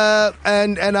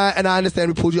 And I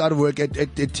understand we pulled you out of work at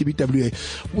TBWA.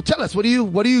 Well, tell us, what do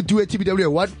you do at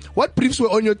TBWA? What briefs were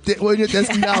on your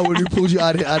desk now when we pulled you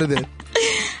out of there?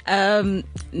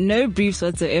 No briefs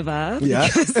whatsoever. Yeah.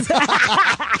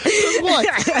 What?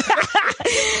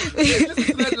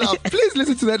 Please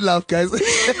listen to that laugh, guys.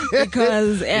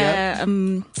 Because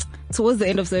towards the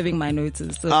end of serving my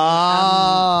notice, so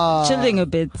chilling a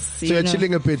bit. So you're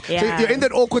chilling a bit. Yeah. So you're in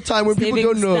that awkward time when saving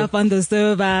people don't know stuff on the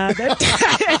server.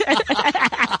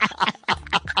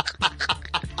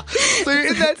 So you're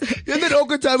in that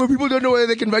awkward time when people don't know whether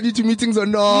they can invite you to meetings or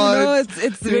not.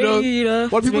 It's very,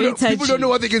 people don't know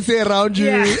what they can say around you.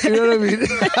 Yeah. You know what I mean?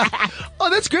 Oh,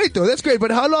 that's great though. That's great.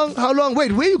 But how long?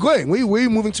 Wait, where are you going? Where are you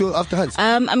moving to after Hans?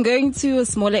 I'm going to a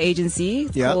smaller agency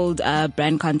called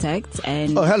Brand Contact.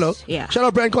 And oh, hello. Yeah. Shout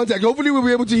out Brand Contact. Hopefully we'll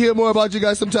be able to hear more about you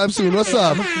guys sometime soon. What's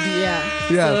up? Yeah.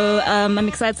 So I'm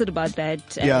excited about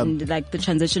that and like the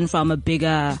transition from a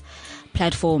bigger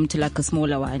platform to like a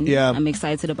smaller one. Yeah. I'm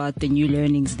excited about the new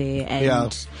learnings there.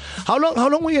 And How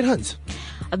long were you at Hans?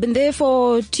 I've been there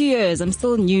for 2 years. I'm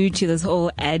still new to this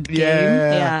whole ad game.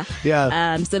 Yeah.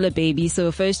 I'm still a baby. So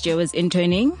first year was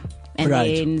interning, and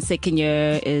Right. then second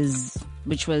year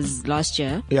which was last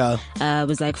year. Yeah.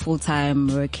 Was like full-time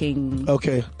working.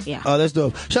 Okay. Yeah. Oh, that's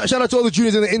dope. Shout out to all the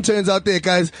juniors and the interns out there,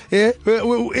 guys. Yeah.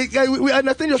 We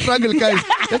understand your struggle, guys.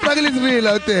 The struggle is real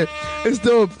out there. It's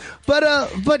dope.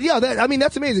 But yeah,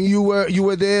 that's amazing. You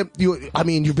were there.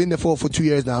 You've been there for 2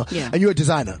 years now. Yeah. And you're a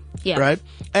designer. Yeah. Right?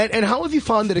 And how have you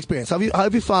found that experience? How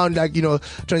have you found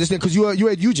transitioning? Because you were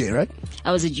at UJ, right?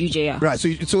 I was at UJ, yeah. Right. So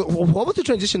what was the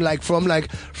transition like from the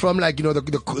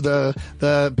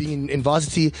being in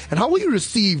varsity, and how were you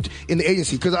received in the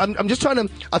agency? Because I'm just trying to.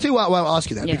 I'll tell you why I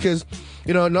ask you that. Yeah. Because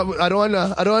I don't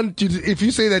want you to, if you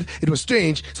say that it was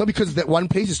strange, it's not because that one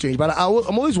place is strange, but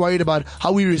I'm always worried about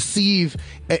how we receive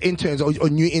interns or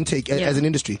new intake as an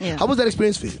industry. Yeah. How was that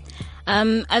experience for you?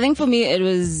 I think for me it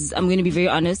was, I'm going to be very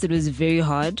honest, it was very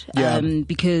hard.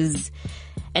 Because,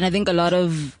 and I think a lot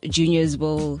of juniors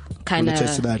will kind of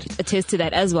attest to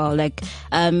that as well. Like,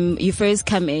 you first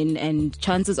come in and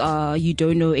chances are you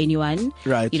don't know anyone.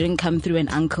 Right. You didn't come through an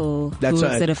uncle That's who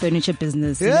works right. at a furniture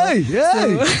business. Yay!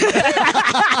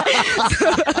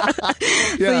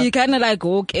 So you kind of like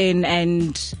walk in and,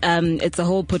 it's a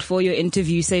whole portfolio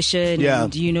interview session. Yeah.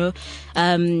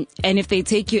 And, and if they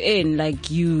take you in, like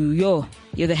you're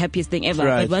the happiest thing ever.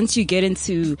 Right. But once you get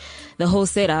into the whole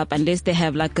setup, unless they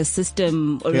have like a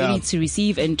system or ready to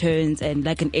receive interns, and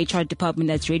like an HR department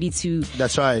that's ready to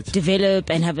develop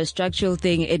and have a structural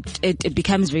thing, it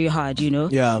becomes very hard, you know?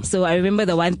 Yeah. So I remember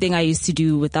the one thing I used to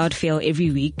do without fail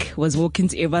every week was walk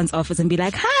into everyone's office and be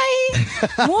like,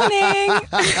 hi, morning.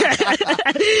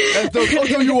 So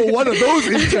you were one of those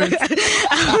interns.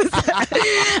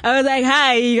 I was like,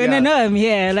 hi, you're gonna know I'm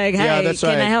here. Like, hi, that's can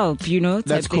right. I help? You know, type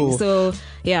That's thing. cool. So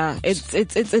yeah,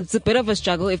 it's a bit of a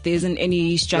struggle if there isn't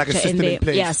any structure like a system in there. in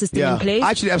place. Yeah, system in place. I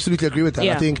actually absolutely agree with that.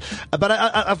 Yeah. I think, but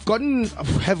I've gotten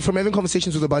from having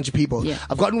conversations with a bunch of people. Yeah.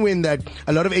 I've gotten wind that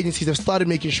a lot of agencies have started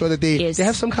making sure that they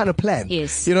have some kind of plan.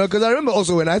 Yes. You know, because I remember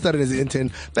also when I started as an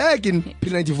intern back in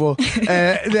P94,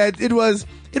 that it was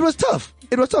tough.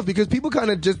 It was tough because people kind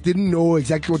of just didn't know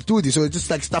exactly what to do with you. So it just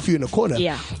like stuff you in a corner.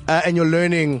 Yeah. And your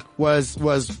learning was,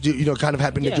 you know, kind of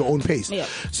happened at your own pace. Yeah.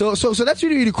 So that's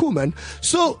really, really cool, man.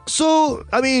 So,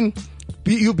 I mean,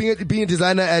 you being a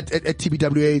designer at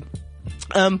TBWA,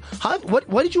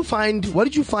 what did you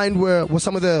find were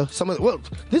some of the, well,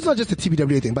 this is not just the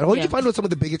TBWA thing, but what did you find were some of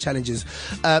the bigger challenges,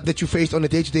 that you faced on a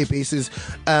day-to-day basis,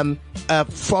 in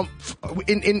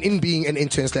being an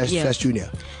intern slash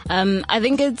junior? I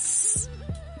think it's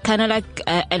kind of like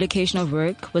allocation of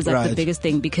work was like the biggest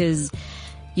thing, because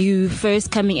you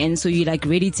first coming in, so you're like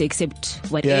ready to accept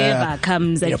whatever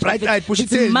comes. And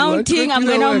it's mounting, I'm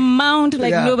gonna mount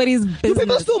like nobody's business.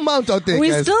 People still mount out there, we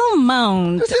guys. still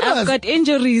mount. I've got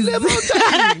injuries. Because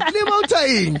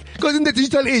in the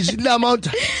digital age, la mount.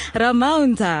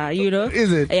 Ramounta, you know.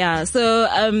 Is it? Yeah. So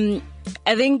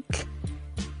I think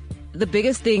the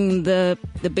biggest thing, the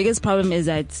biggest problem is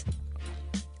that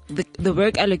the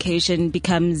work allocation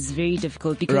becomes very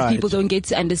difficult because people don't get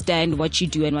to understand what you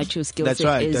do and what your skill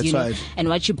set is, you know, and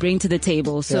what you bring to the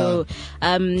table. So,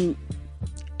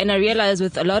 and I realized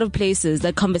with a lot of places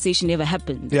that conversation never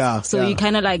happens. Yeah. So you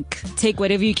kind of like take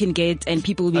whatever you can get, and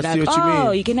people will be like,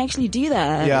 "Oh, you can actually do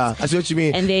that." Yeah, I see what you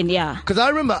mean. And then because I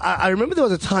remember there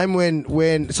was a time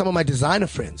when some of my designer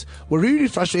friends were really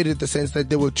frustrated at the sense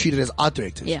that they were treated as art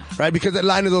directors. Yeah. Right, because that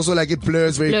line is also like it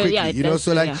blurs very quickly. Yeah, you know,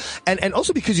 so like, and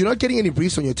also because you're not getting any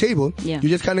briefs on your table, you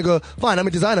just kind of go, fine, I'm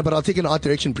a designer, but I'll take an art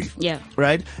direction brief. Yeah.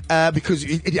 Right. Because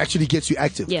it actually gets you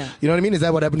active. Yeah. You know what I mean? Is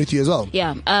that what happened to you as well?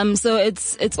 Yeah. So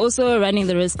it's also running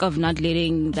the risk of not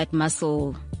letting that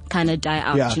muscle kind of die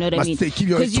out. You know what I mean? Keep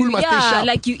your tool must stay sharp.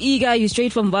 Like you eager, you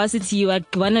straight from varsity, you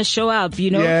want to show up,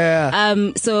 you know?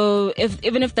 Yeah. So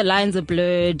even if the lines are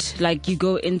blurred, like you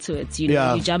go into it, you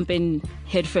know, you jump in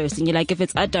head first, and you're like, if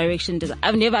it's art direction,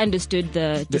 I've never understood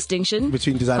the distinction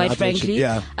between design and art direction.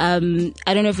 Quite frankly.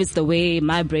 I don't know if it's the way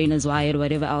my brain is wired or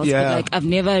whatever else, but like I've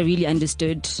never really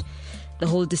understood the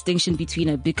whole distinction between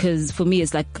it, because for me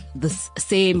it's like the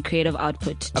same creative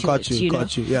output. I got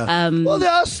you. Yeah. Well, there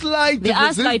are slight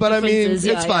differences, but I mean,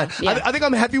 it's fine. Yeah. I think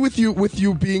I'm happy with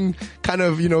you being kind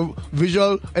of, you know,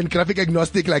 visual and graphic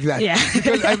agnostic like that. Yeah.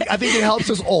 Because I think it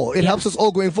helps us all. It helps us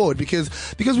all going forward, because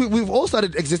we've all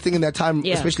started existing in that time,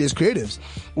 especially as creatives,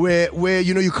 where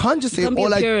you know, you can't just say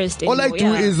all I do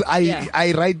is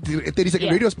I write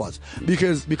 30-second radio spots,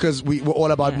 because we're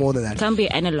all about more than that. Can't be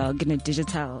analog in a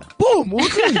digital. Boom.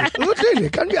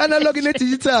 Can't be analog in a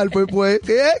digital, boy.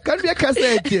 Yeah, can't be a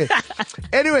cassette. Yeah.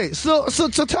 Anyway, so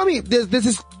tell me, there's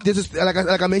this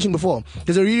like I mentioned before,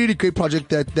 there's a really, really great project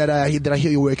that I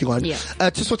hear you're working on. Yeah.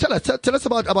 So tell us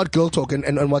about Girl Talk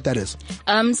and what that is.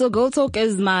 So Girl Talk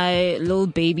is my little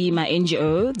baby, my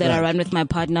NGO that I run with my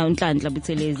partner Nhlanhla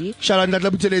Buthelezi. Shout out Nhlanhla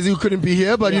Buthelezi, who couldn't be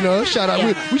here, but you know, shout out.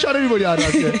 We shout everybody out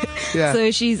here. Yeah.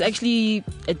 So she's actually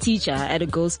a teacher at a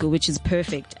girls' school, which is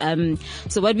perfect.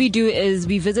 So what we do is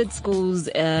we visit schools,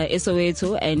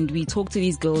 Soweto, and we talk to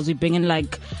these girls. We bring in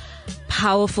like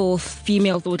powerful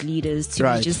female thought leaders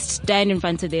to just stand in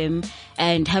front of them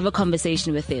and have a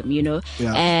conversation with them, you know.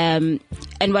 And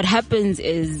what happens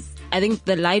is, I think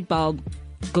the light bulb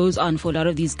goes on for a lot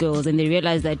of these girls, and they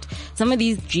realize that some of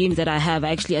these dreams that I have are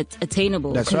actually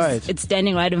attainable. That's right. It's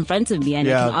standing right in front of me, and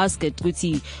I can ask it,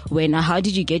 Guti, how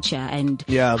did you get here, and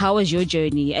how was your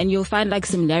journey? And you'll find like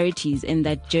similarities in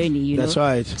that journey, you know. That's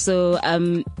right. So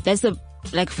that's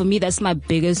for me, that's my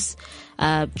biggest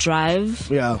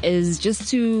drive, is just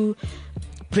to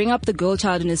bring up the girl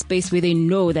child in a space where they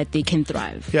know that they can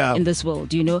thrive in this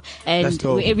world, you know, and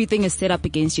where everything is set up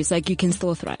against you, it's like you can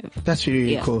still thrive. That's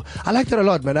really cool. I like that a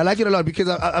lot, man. I like it a lot because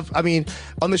I mean,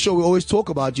 on the show we always talk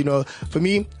about, you know, for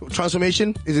me,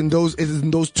 transformation is in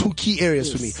those two key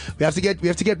areas for me. We have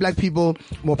to get black people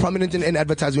more prominent in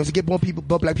advertising. We have to get more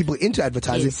black people into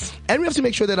advertising, and we have to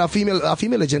make sure that our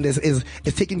female agenda is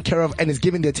taken care of and is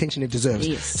given the attention it deserves.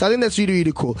 So I think that's really,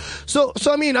 really cool. So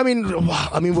I mean,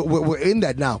 we're in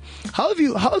that now. How have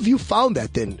you found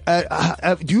that then?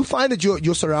 Do you find that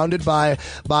you're surrounded by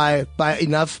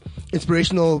enough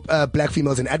inspirational black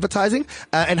females in advertising?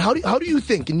 And how do you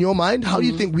think, in your mind, how do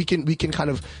you think we can kind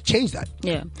of change that?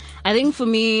 Yeah, I think for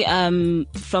me,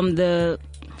 from the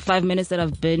 5 minutes that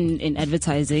I've been in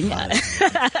advertising, yeah,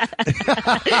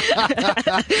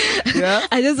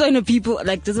 I just want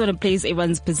to place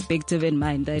everyone's perspective in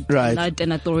mind that I'm not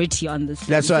an authority on this.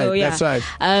 That's right. So, yeah. That's right.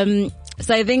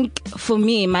 So I think for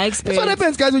me, my experience. That's what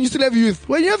happens, guys, when you still have youth.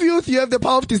 When you have youth, you have the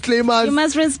power of disclaimers. You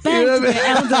must respect the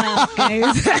elders,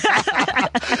 guys.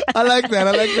 I like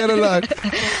that a lot.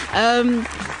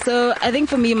 So I think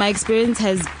for me, my experience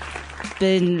has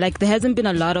been there hasn't been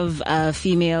a lot of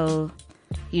female,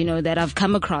 that I've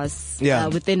come across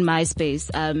within my space.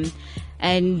 And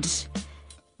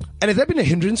has that been a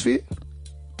hindrance for you?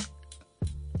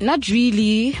 Not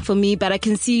really for me, but I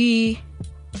can see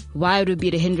why it would be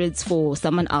the hindrance for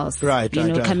someone else.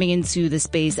 Coming into the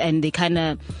space and they kind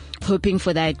of hoping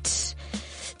for that,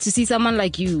 to see someone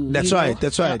like you. That's right.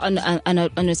 On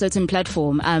a certain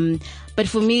platform. But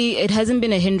for me, it hasn't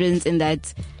been a hindrance in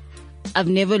that I've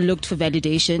never looked for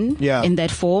validation in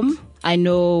that form. I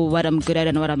know what I'm good at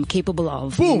and what I'm capable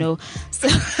of. Boom. So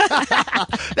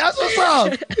that's what's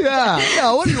up.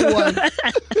 Yeah. What do you want?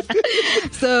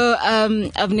 So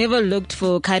I've never looked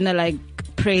for kind of like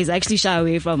praise. I actually shy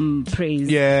away from praise.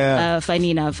 Yeah.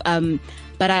 Funny enough.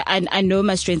 But I know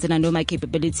my strengths and I know my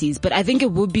capabilities. But I think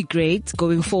it would be great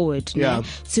going forward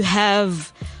to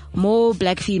have more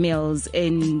black females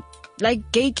in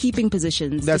like gatekeeping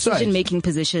positions, decision-making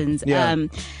positions,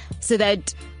 so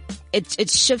that it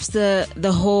shifts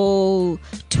the whole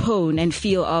tone and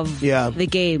feel of the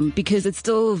game, because it's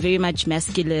still very much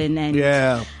masculine, and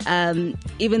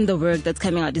even the work that's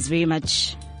coming out is very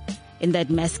much in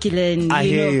that masculine. I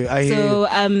hear you. So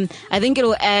I think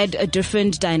it'll add a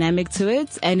different dynamic to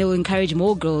it, and it'll encourage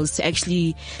more girls to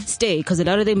actually stay, because a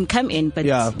lot of them come in, but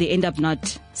they end up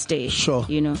not staying. Sure.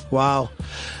 Wow.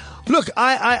 Look,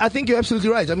 I think you're absolutely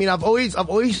right. I mean, I've always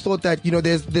thought that,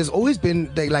 there's always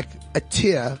been like a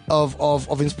tier of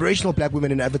inspirational black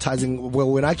women in advertising. Well,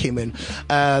 when I came in,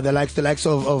 the likes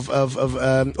of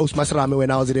Os Masarame when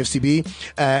I was at FCB,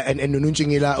 and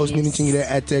Nununchingila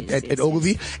at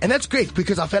Ogilvy. And that's great,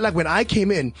 because I felt like when I came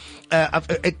in,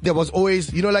 there was always,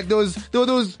 there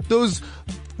were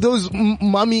those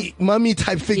mummy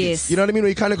type figures. Yes. You know what I mean? Where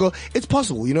you kind of go, it's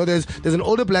possible. There's an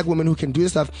older black woman who can do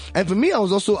this stuff. And for me, I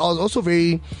was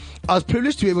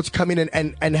privileged to be able to come in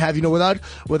and have,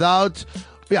 without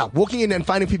walking in and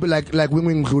finding people like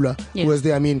Wing Mdlula, who was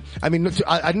there. I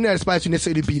didn't aspire to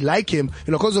necessarily be like him,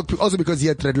 also because he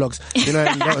had dreadlocks, and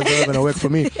that was never gonna work for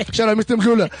me. Shout out Mr.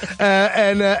 Mdlula.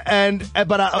 And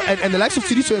the likes of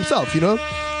Sidiso himself,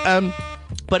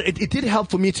 But it did help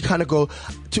for me to kind of go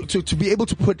to be able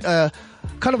to put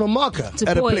kind of a marker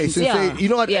at a place and say, you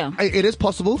know what, it is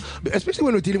possible, especially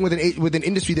when we're dealing with an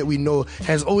industry that we know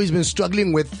has always been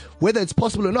struggling with whether it's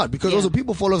possible or not, because also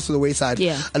people fall off to the wayside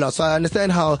a lot. So I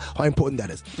understand how important that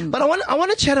is. But I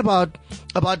want to chat about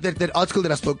that article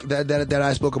that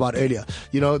I spoke about earlier.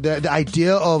 The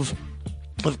idea of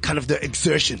kind of the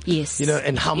exertion,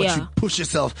 and how much you push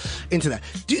yourself into that.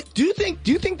 Do you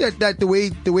think that the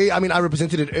way I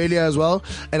represented it earlier as well,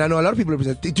 and I know a lot of people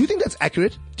represent. Do you think that's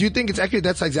accurate? Do you think it's accurate?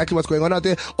 That's exactly what's going on out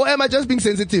there, or am I just being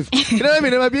sensitive? You know what I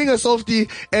mean? Am I being a softie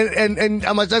and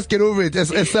I must just get over it, as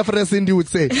Safra Cindy would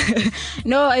say?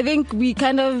 No, I think we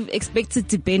kind of expect it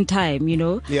to bend time.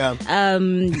 Yeah.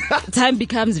 Time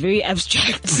becomes very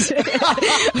abstract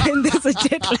when there's a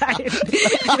deadline.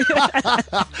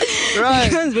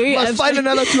 Right. Very must find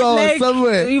another 2 hours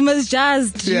somewhere. You must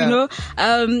just,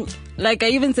 like I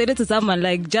even said it to someone,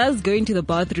 like just going to the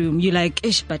bathroom, you're like,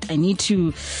 ish, but I need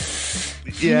to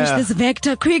finish this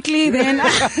vector quickly then.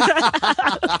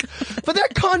 But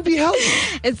that can't be healthy.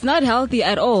 It's not healthy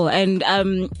at all. And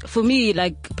for me,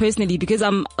 like personally, because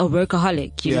I'm a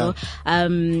workaholic, you know,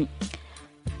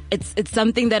 it's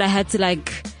something that I had to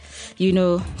like,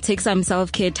 take some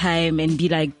self-care time and be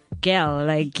like, girl,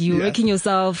 like you're working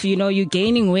yourself, you're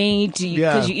gaining weight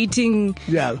because you're eating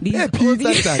you're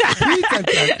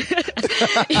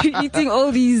eating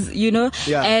all these,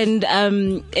 and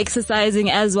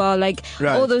exercising as well, like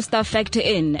all those stuff factor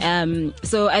in.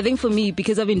 So I think for me,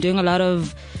 because I've been doing a lot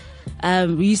of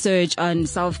research on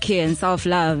self-care and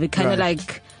self-love, it kind of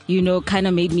like kind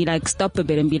of made me like stop a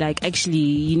bit and be like, actually,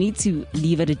 you need to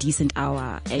leave at a decent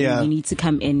hour, and you need to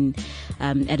come in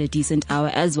at a decent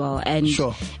hour as well. And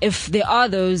if there are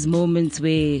those moments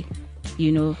where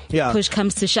push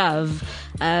comes to shove.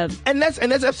 And that's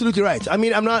absolutely right. I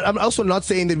mean, I'm also not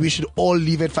saying that we should all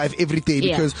leave at 5 every day,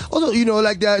 because also,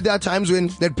 like there are times when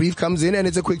that brief comes in and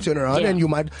it's a quick turnaround and you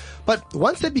might, but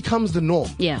once that becomes the norm,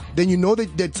 then you know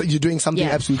that you're doing something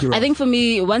absolutely wrong. I think for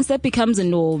me, once that becomes a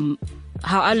norm,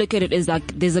 how I look at it is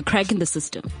like there's a crack in the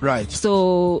system. Right.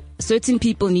 So certain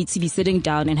people need to be sitting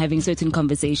down and having certain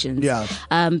conversations. Yeah.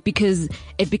 Because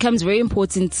it becomes very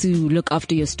important to look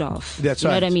after your staff. That's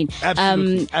right. You know what I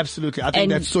mean? Absolutely. I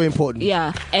think that's so important.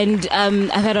 Yeah. And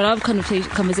I've had a lot of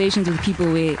conversations with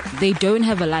people where they don't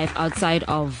have a life outside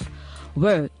of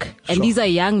work, and these are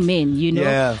young men,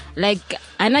 like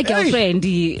and a girlfriend.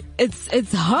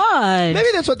 It's hard. Maybe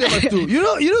that's what they must do. You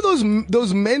know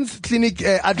those men's clinic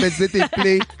adverts that they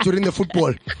play during the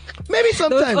football. Maybe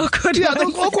sometimes, those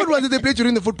awkward ones that they play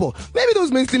during the football. Maybe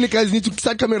those men's clinic guys need to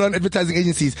start coming around advertising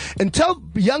agencies and tell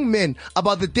young men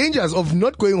about the dangers of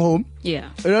not going home.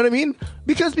 Yeah, you know what I mean?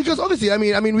 Because obviously, I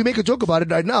mean, we make a joke about it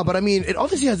right now, but I mean, it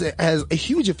obviously has a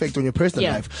huge effect on your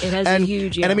personal life. It has a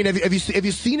huge. And I mean, have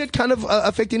you seen it kind of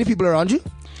affect any people around you?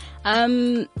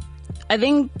 I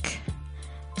think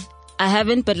I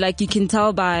haven't, but like you can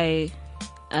tell by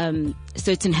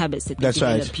certain habits that they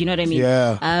develop. Right. You know what I mean?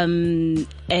 Yeah. And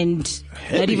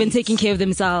not even taking care of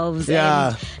themselves. Yeah.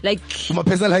 And like my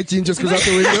personal hygiene just goes out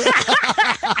the window.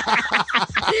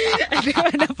 I don't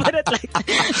want to put it like that.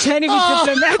 Trying to be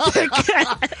diplomatic.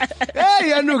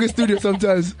 Hey, I know the studio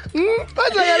sometimes.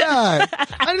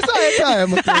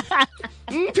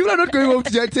 People are not going home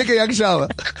to take a young shower.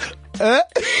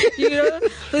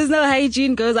 There's no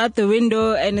hygiene, goes out the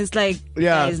window, and it's like,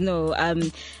 guys, no.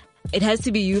 It has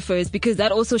to be you first, because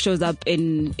that also shows up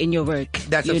in your work.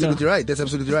 That's absolutely right. That's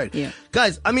absolutely right. Yeah.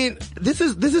 Guys, I mean, this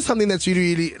is something that's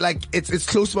really like, it's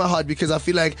close to my heart, because I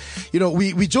feel like,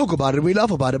 we joke about it, we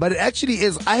laugh about it, but it actually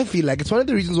is, I feel like it's one of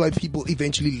the reasons why people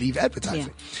eventually leave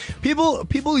advertising. Yeah.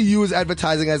 People use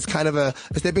advertising as kind of a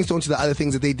stepping stone to the other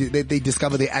things that they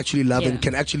discover they actually love and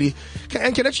can actually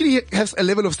have a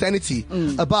level of sanity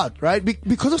about, right?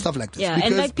 Because of stuff like this. Yeah.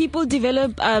 And like people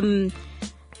develop,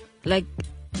 like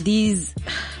these,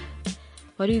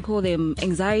 what do you call them?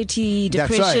 Anxiety,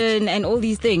 depression, and all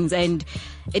these things. And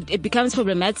it becomes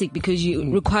problematic because you're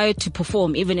required to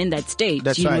perform even in that stage.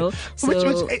 That's right. So,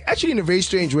 which actually, in a very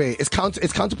strange way, it's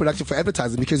counterproductive for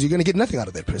advertising, because you're going to get nothing out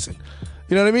of that person.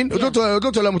 You know what I mean? Yeah.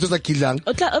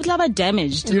 Like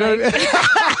damaged. You know what I mean?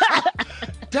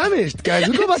 Damaged, guys.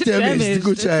 We go about damaged.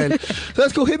 Good child. So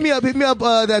let's go. Hit me up.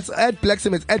 That's at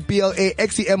Blaxem. It's at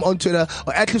BLAXEM on Twitter,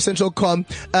 or at CliffCentral.com.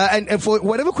 And for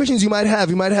whatever questions you might have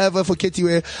for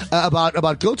Ketiwe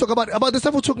about Girl Talk, about the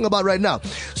stuff we're talking about right now.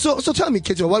 So tell me,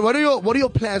 Ketiwe, what are your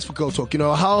plans for Girl Talk?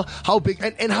 How big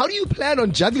and how do you plan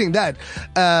on juggling that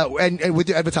and with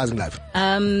your advertising life?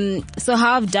 So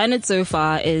how I've done it so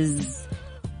far is,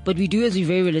 what we do is we're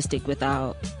very realistic with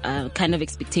our kind of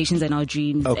expectations and our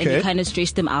dreams, and we kind of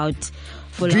stretch them out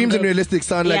for dreams longer. And realistic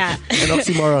sound like an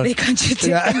oxymoron. They contradict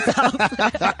themselves.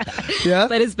 Yeah,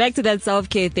 but it's back to that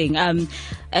self-care thing.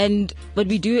 And what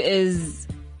we do is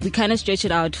we kind of stretch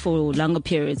it out for longer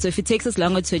periods. So if it takes us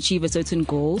longer to achieve a certain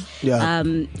goal,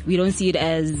 we don't see it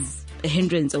as a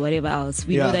hindrance or whatever else.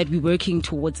 We know that we're working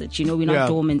towards it. We're not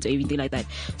dormant or anything like that.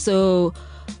 So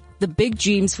the big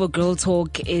dreams for Girl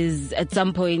Talk is at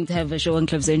some point have a show on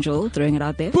Cliff Central, throwing it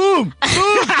out there. Boom!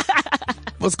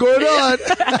 What's going on?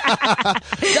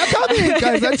 That's coming,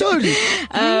 guys. I told you.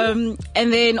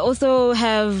 And then also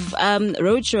have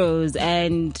road shows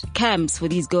and camps for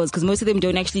these girls, because most of them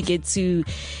don't actually get to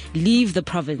leave the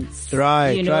province.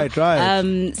 Right.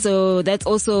 So that's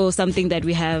also something that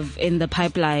we have in the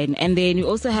pipeline. And then we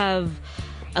also have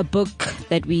a book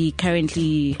that we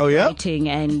currently writing,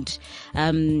 and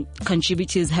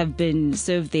contributors have been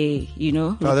served there,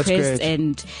 requests,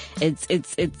 and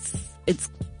it's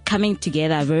coming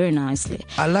together very nicely.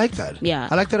 I like that. Yeah,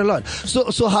 I like that a lot.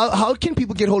 So how can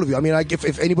people get hold of you? I mean, like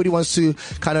if anybody wants to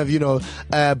kind of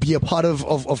be a part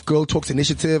of Girl Talk's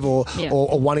initiative or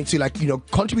wanting to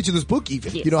contribute to this book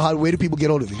even, where do people get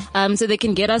hold of you? So they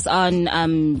can get us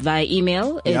on via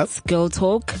email. It's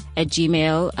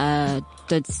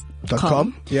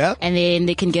girltalk@gmail.com. Yeah. And then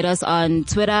they can get us on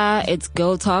Twitter. It's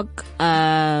Girl Talk.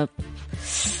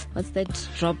 What's that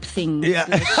drop thing? Yeah.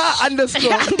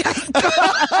 Underscore.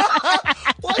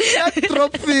 What's that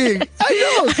drop thing? I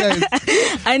know, guys.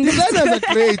 You guys are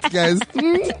great, guys.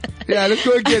 Yeah, let's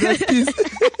go again. Let's peace.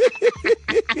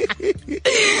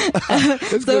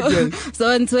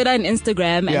 So on Twitter and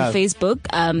Instagram and Facebook,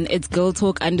 it's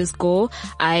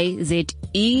girltalk_IZE.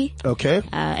 Okay.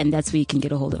 And that's where you can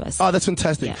get a hold of us. Oh, that's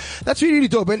fantastic. Yeah. That's really, really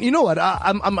dope. And you know what?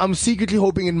 I'm secretly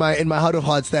hoping in my heart of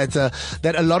hearts that a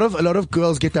lot of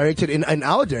girls get directed in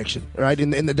our direction, right?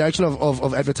 In the direction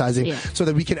of advertising, so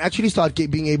that we can actually start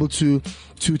being able to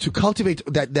cultivate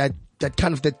that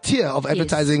kind of that tier of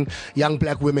advertising young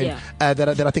black women that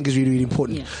I think is really, really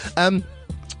important.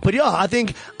 But yeah, I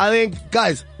think,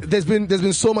 guys, there's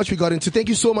been so much we got into. Thank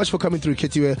you so much for coming through,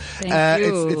 Kitty. Thank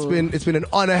you. It's been an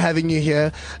honor having you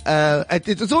here.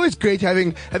 It's always great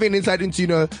having an insight into,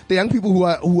 the young people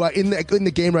who are in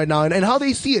the game right now and how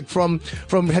they see it from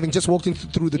having just walked in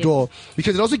through the door,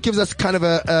 because it also gives us kind of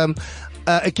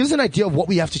it gives an idea of what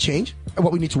we have to change and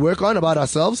what we need to work on about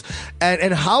ourselves,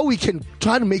 and how we can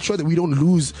try to make sure that we don't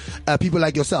lose people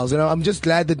like yourselves. I'm just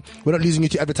glad that we're not losing you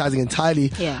to advertising entirely.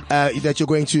 That you're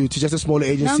going to just a smaller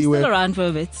agency. No, I'm still around for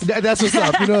a bit. That's what's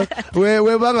up.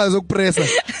 We're bangers pressure.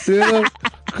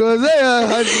 Because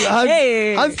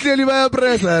Hans clearly by a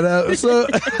pressure.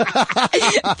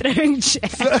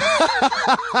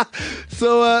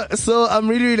 So I'm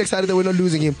really, really excited that we're not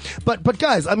losing him. But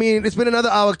guys, I mean, it's been another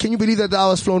hour. Can you believe that the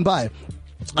hour's flown by?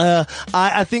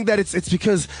 I think that it's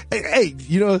because, hey,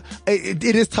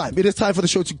 it is time. It is time for the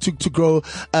show to grow,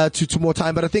 to more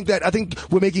time. But I think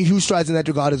we're making huge strides in that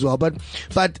regard as well. But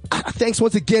thanks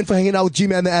once again for hanging out with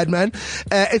G-Man the Ad Man.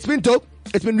 It's been dope.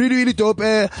 It's been really, really dope.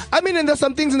 And there's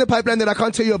some things in the pipeline that I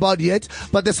can't tell you about yet,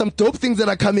 but there's some dope things that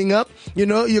are coming up.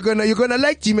 You're gonna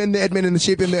like G-Man the Admin and the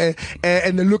shape and the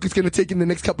look it's gonna take in the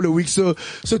next couple of weeks. So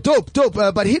dope.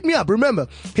 But hit me up. Remember,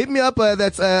 hit me up.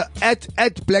 That's at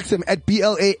Blaxem, at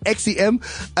BLAXEM,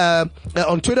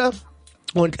 on Twitter.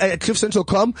 At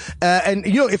cliffcentral.com, and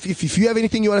if you have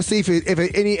anything you want to say, if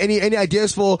any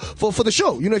ideas for the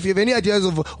show, if you have any ideas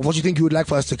of what you think you would like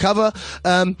for us to cover,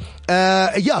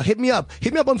 hit me up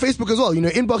on Facebook as well.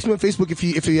 Inbox me on Facebook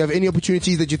if you have any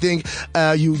opportunities that you think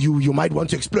you might want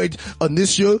to exploit on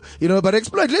this show. But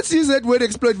exploit, let's use that word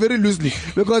exploit very loosely,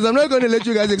 because I'm not going to let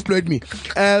you guys exploit me.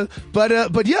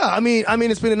 But yeah, I mean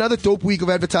it's been another dope week of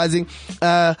advertising.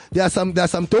 There are some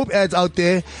dope ads out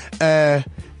there.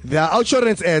 There are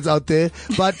insurance ads out there,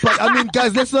 but I mean,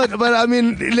 guys, let's not. But I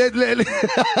mean, woo,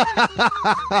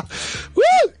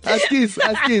 askies.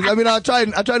 I mean, I try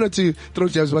not to throw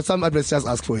gems, but some adverts just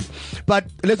ask for it. But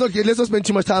let's not spend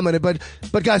too much time on it. But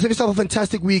guys, have yourself a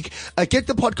fantastic week. Get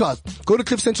the podcast. Go to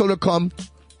cliffcentral.com.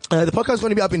 The podcast is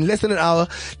going to be up in less than an hour.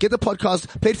 Get the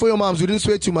podcast, play it for your moms. We didn't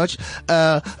swear too much.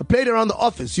 Play it around the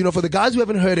office. For the guys who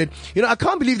haven't heard it, I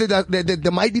can't believe that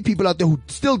there might be people out there who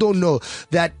still don't know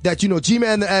that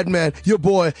G-Man the Ad Man, your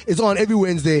boy, is on every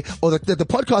Wednesday, or that the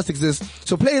podcast exists.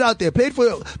 So play it out there. Play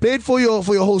it for your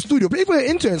whole studio. Play it for your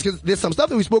interns, because there's some stuff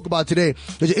that we spoke about today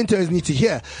that your interns need to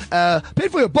hear. Play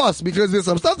it for your boss, because there's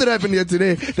some stuff that happened here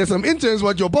today that some interns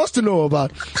want your boss to know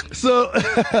about. So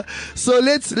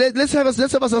let's have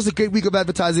ourselves a great week of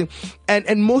advertising,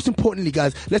 and most importantly,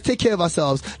 guys, let's take care of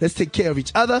ourselves, let's take care of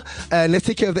each other, and let's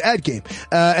take care of the ad game.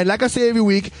 And like I say every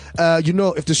week,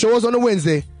 if the show was on a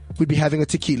Wednesday, we'd be having a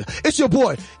tequila. It's your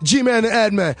boy G-Man the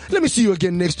Ad Man. Let me see you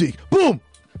again next week. Boom.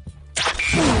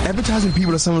 Advertising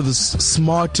people are some of the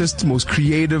smartest, most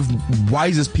creative,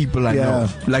 wisest people I know.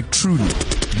 Like, truly.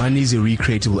 Money is a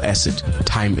recreatable asset.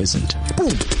 Time isn't.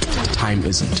 Boom. Time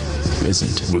isn't.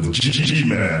 With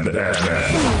G-Man the Ad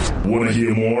Man. Want to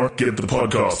hear more? Get the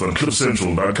podcast on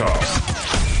cliffcentral.com.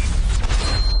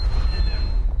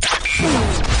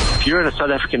 If you're in a South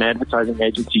African advertising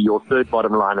agency, your third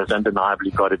bottom line has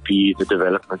undeniably got to be the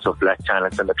development of black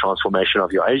talent and the transformation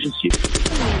of your agency.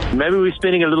 Maybe we're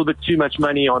spending a little bit too much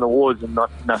money on awards and not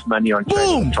enough money on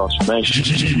training and transformation.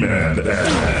 G-Man the Ad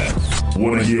Man.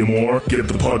 Want to hear more? Get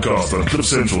the podcast on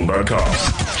cliffcentral.com.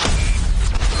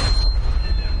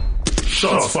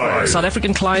 Shots fired. South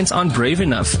African clients aren't brave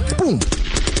enough. Boom.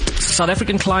 South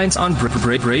African clients aren't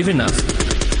brave enough.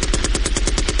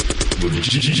 With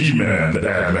G-Man the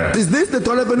Ad Man. Is this the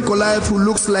Donovan Goliath who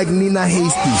looks like Nina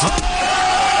Hasty?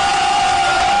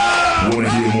 Want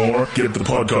to hear more? Get the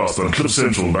podcast on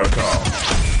cliffcentral.com.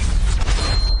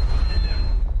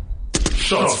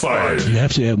 Shots fired. You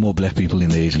have to have more black people in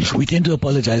the agency. We tend to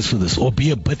apologize for this, or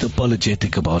be a bit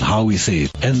apologetic about how we say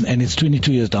it. And it's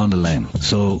 22 years down the line.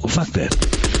 So fuck that.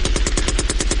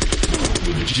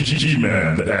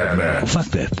 G-Man the Ad Man. Fuck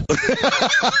that.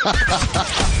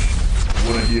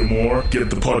 Want to hear more? Get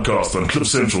the podcast on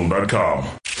cliffcentral.com.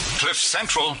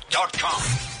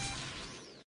 cliffcentral.com.